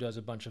Eagle, who does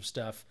a bunch of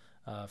stuff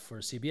for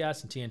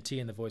CBS and TNT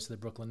and the voice of the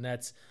Brooklyn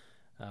Nets.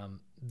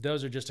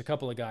 Those are just a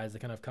couple of guys that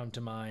kind of come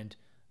to mind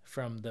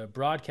from the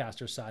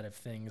broadcaster side of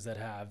things that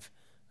have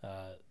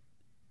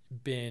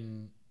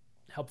been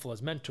helpful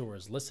as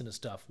mentors, listen to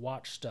stuff,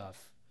 watch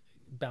stuff,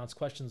 bounce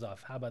questions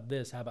off. How about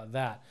this? How about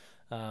that?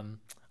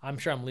 I'm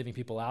sure I'm leaving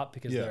people out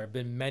because there have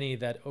been many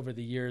that over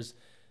the years,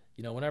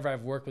 whenever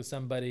I've worked with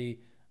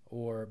somebody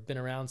or been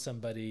around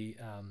somebody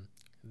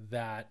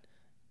that,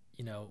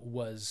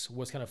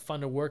 was kind of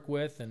fun to work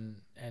with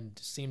and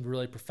seemed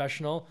really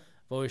professional,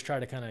 I've always tried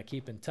to kind of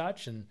keep in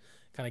touch and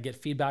kind of get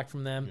feedback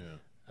from them.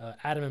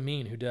 Adam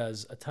Amin, who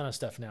does a ton of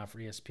stuff now for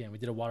ESPN. We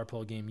did a water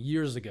polo game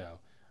years ago,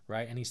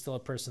 right? And he's still a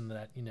person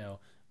that,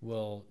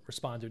 will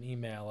respond to an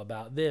email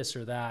about this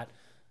or that.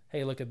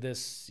 Hey, look at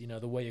this,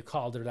 the way you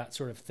called it or that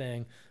sort of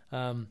thing.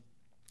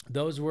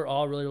 Those were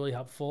all really, really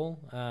helpful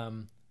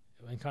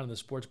in kind of the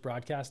sports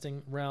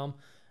broadcasting realm.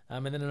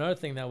 And then another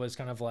thing that was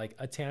kind of like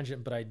a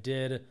tangent, but I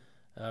did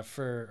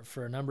for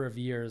a number of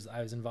years,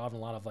 I was involved in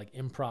a lot of like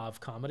improv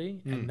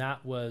comedy, and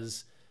that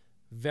was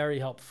very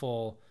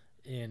helpful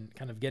in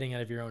kind of getting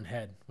out of your own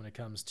head when it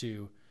comes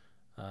to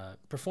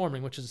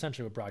performing, which is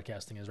essentially what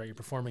broadcasting is, right? You're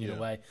performing in a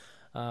way.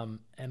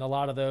 And a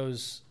lot of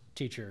those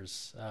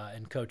teachers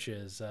and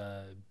coaches,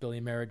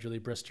 Billy Merritt, Julie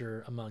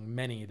Brister, among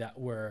many that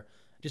were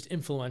just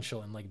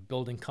influential in like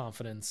building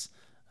confidence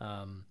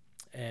and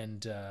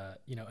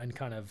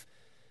kind of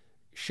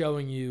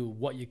showing you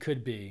what you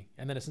could be.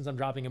 And then since I'm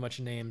dropping a bunch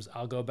of names,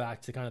 I'll go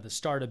back to kind of the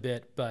start a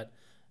bit, but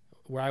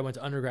where I went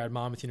to undergrad,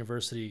 Monmouth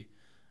University,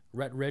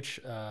 Rhett Rich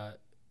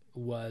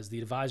was the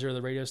advisor of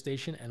the radio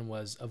station and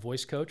was a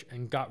voice coach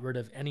and got rid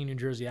of any New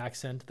Jersey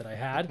accent that I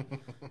had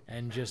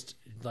and just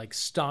like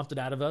stomped it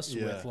out of us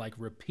with like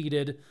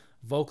repeated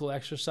vocal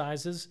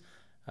exercises.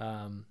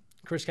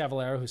 Chris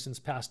Cavallaro, who since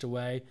passed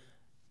away,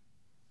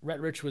 Rhett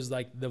Rich was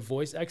like the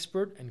voice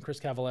expert and Chris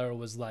Cavallaro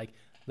was like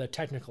the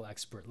technical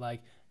expert.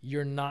 Like,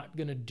 you're not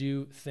going to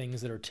do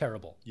things that are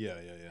terrible.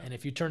 And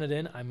if you turn it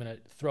in, I'm going to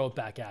throw it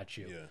back at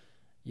you.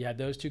 You had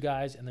those two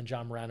guys, and then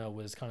John Morano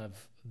was kind of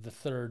the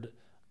third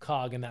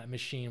cog in that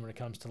machine when it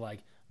comes to like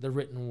the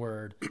written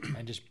word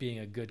and just being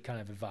a good kind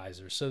of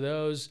advisor. So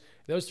those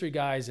three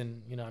guys,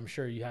 and I'm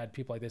sure you had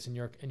people like this in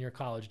your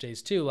college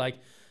days too. Like,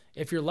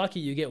 if you're lucky,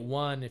 you get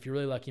one. If you're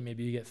really lucky,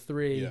 maybe you get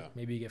three.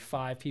 Maybe you get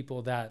five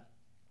people that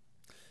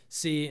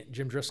see.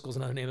 Jim Driscoll's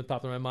another name that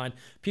popped in my mind.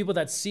 People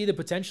that see the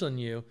potential in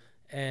you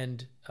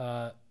and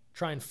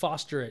try and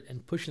foster it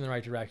and push in the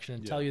right direction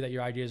and tell you that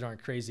your ideas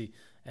aren't crazy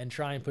and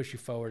try and push you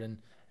forward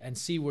and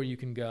see where you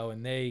can go.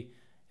 And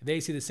they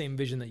see the same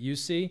vision that you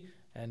see.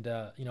 And,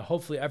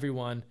 hopefully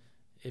everyone,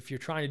 if you're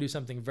trying to do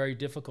something very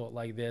difficult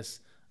like this,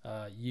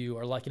 you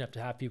are lucky enough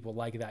to have people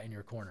like that in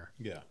your corner.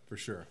 Yeah, for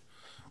sure.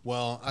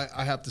 Well,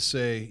 I have to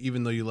say,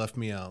 even though you left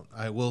me out,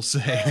 I will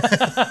say,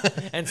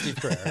 and Steve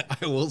Carrera,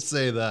 I will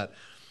say that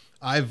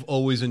I've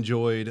always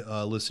enjoyed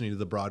listening to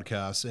the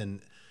broadcasts, and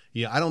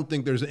I don't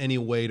think there's any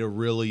way to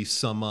really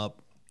sum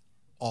up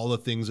all the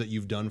things that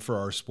you've done for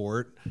our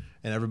sport.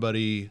 And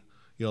everybody,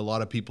 a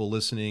lot of people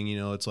listening,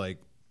 it's like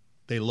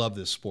they love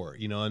this sport,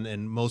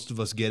 and most of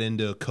us get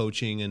into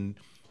coaching and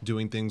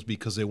doing things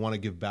because they want to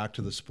give back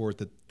to the sport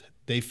that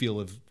they feel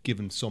have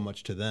given so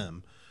much to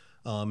them.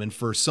 And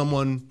for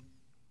someone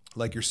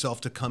like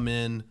yourself to come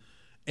in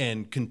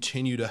and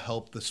continue to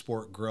help the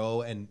sport grow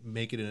and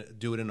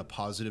do it in a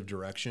positive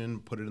direction,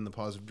 put it in the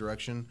positive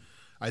direction,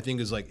 I think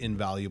is like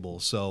invaluable.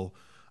 So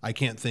I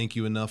can't thank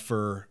you enough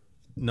for,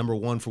 number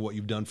one, for what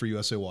you've done for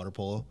USA Water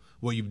Polo,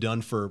 what you've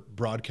done for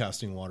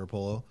broadcasting water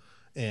polo,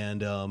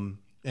 and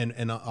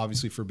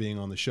obviously for being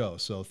on the show.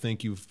 So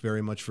thank you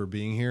very much for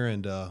being here,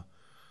 and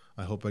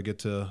I hope I get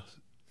to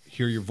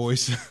hear your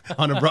voice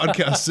on a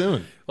broadcast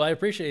soon. Well, I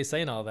appreciate you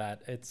saying all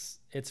that.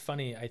 It's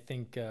funny. I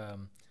think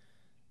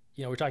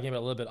we're talking about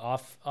a little bit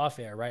off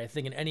air, right? I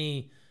think in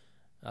any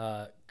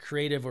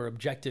creative or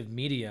objective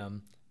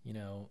medium,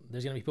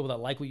 there's going to be people that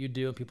like what you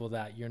do and people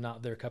that you're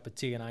not their cup of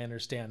tea. And I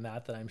understand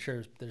that I'm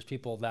sure there's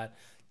people that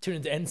tune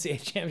into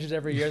NCAA championships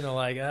every year and they're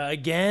like,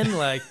 again,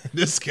 like,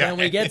 this guy. Can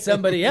we get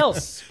somebody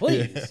else,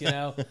 please?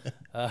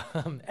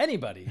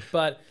 Anybody.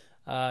 But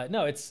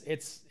no, it's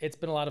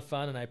been a lot of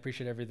fun, and I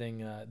appreciate everything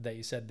that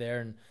you said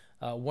there.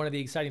 And one of the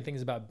exciting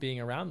things about being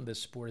around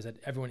this sport is that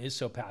everyone is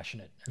so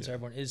passionate, and so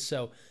everyone is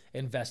so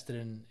invested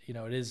in,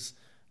 it is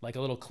like a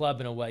little club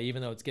in a way,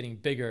 even though it's getting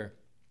bigger.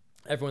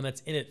 Everyone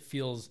that's in it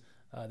feels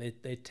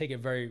they take it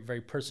very,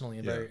 very personally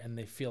and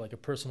they feel like a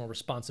personal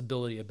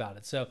responsibility about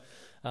it. So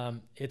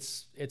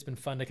it's been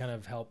fun to kind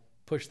of help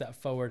push that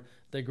forward.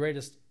 The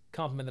greatest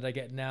compliment that I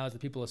get now is that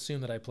people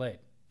assume that I played.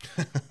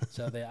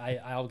 So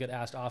I'll get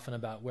asked often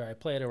about where I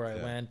played or where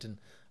I went, and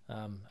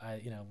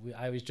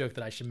I always joke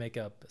that I should make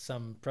up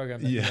some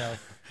program that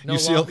no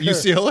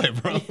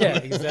UCLA, bro. Yeah,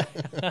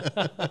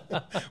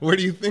 exactly. Where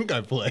do you think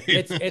I played?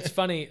 It's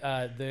funny.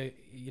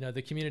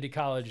 The community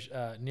college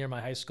near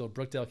my high school,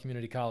 Brookdale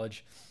Community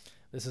College.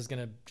 This is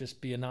going to just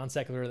be a non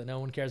sequitur that no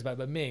one cares about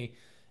but me.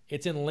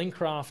 It's in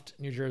Lincroft,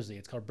 New Jersey.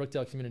 It's called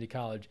Brookdale Community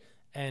College.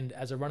 And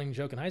as a running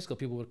joke in high school,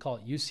 people would call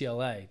it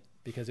UCLA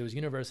because it was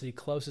university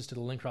closest to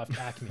the Lincroft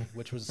Acme,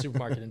 which was a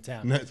supermarket in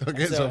town. Nice.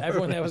 Okay, so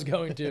everyone that was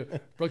going to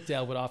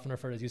Brookdale would often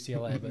refer to it as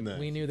UCLA, but Nice.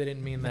 we knew they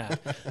didn't mean that.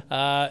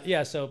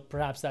 So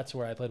perhaps that's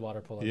where I played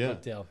water polo,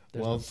 Brookdale.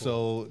 There's well, no pool.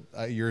 so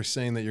you're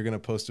saying that you're going to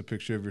post a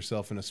picture of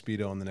yourself in a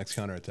Speedo on the next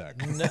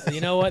counterattack. No,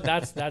 you know what?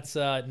 That's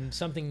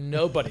something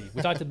nobody.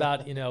 We talked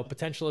about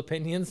potential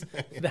opinions.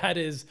 That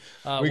is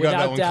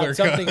without doubt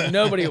something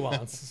nobody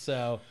wants.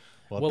 So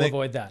we'll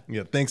avoid that.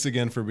 Yeah, thanks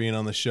again for being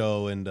on the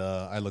show, and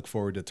I look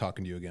forward to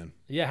talking to you again.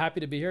 Yeah, happy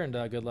to be here, and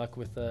good luck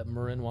with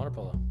Marin water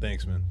polo.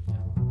 Thanks, man. Yeah.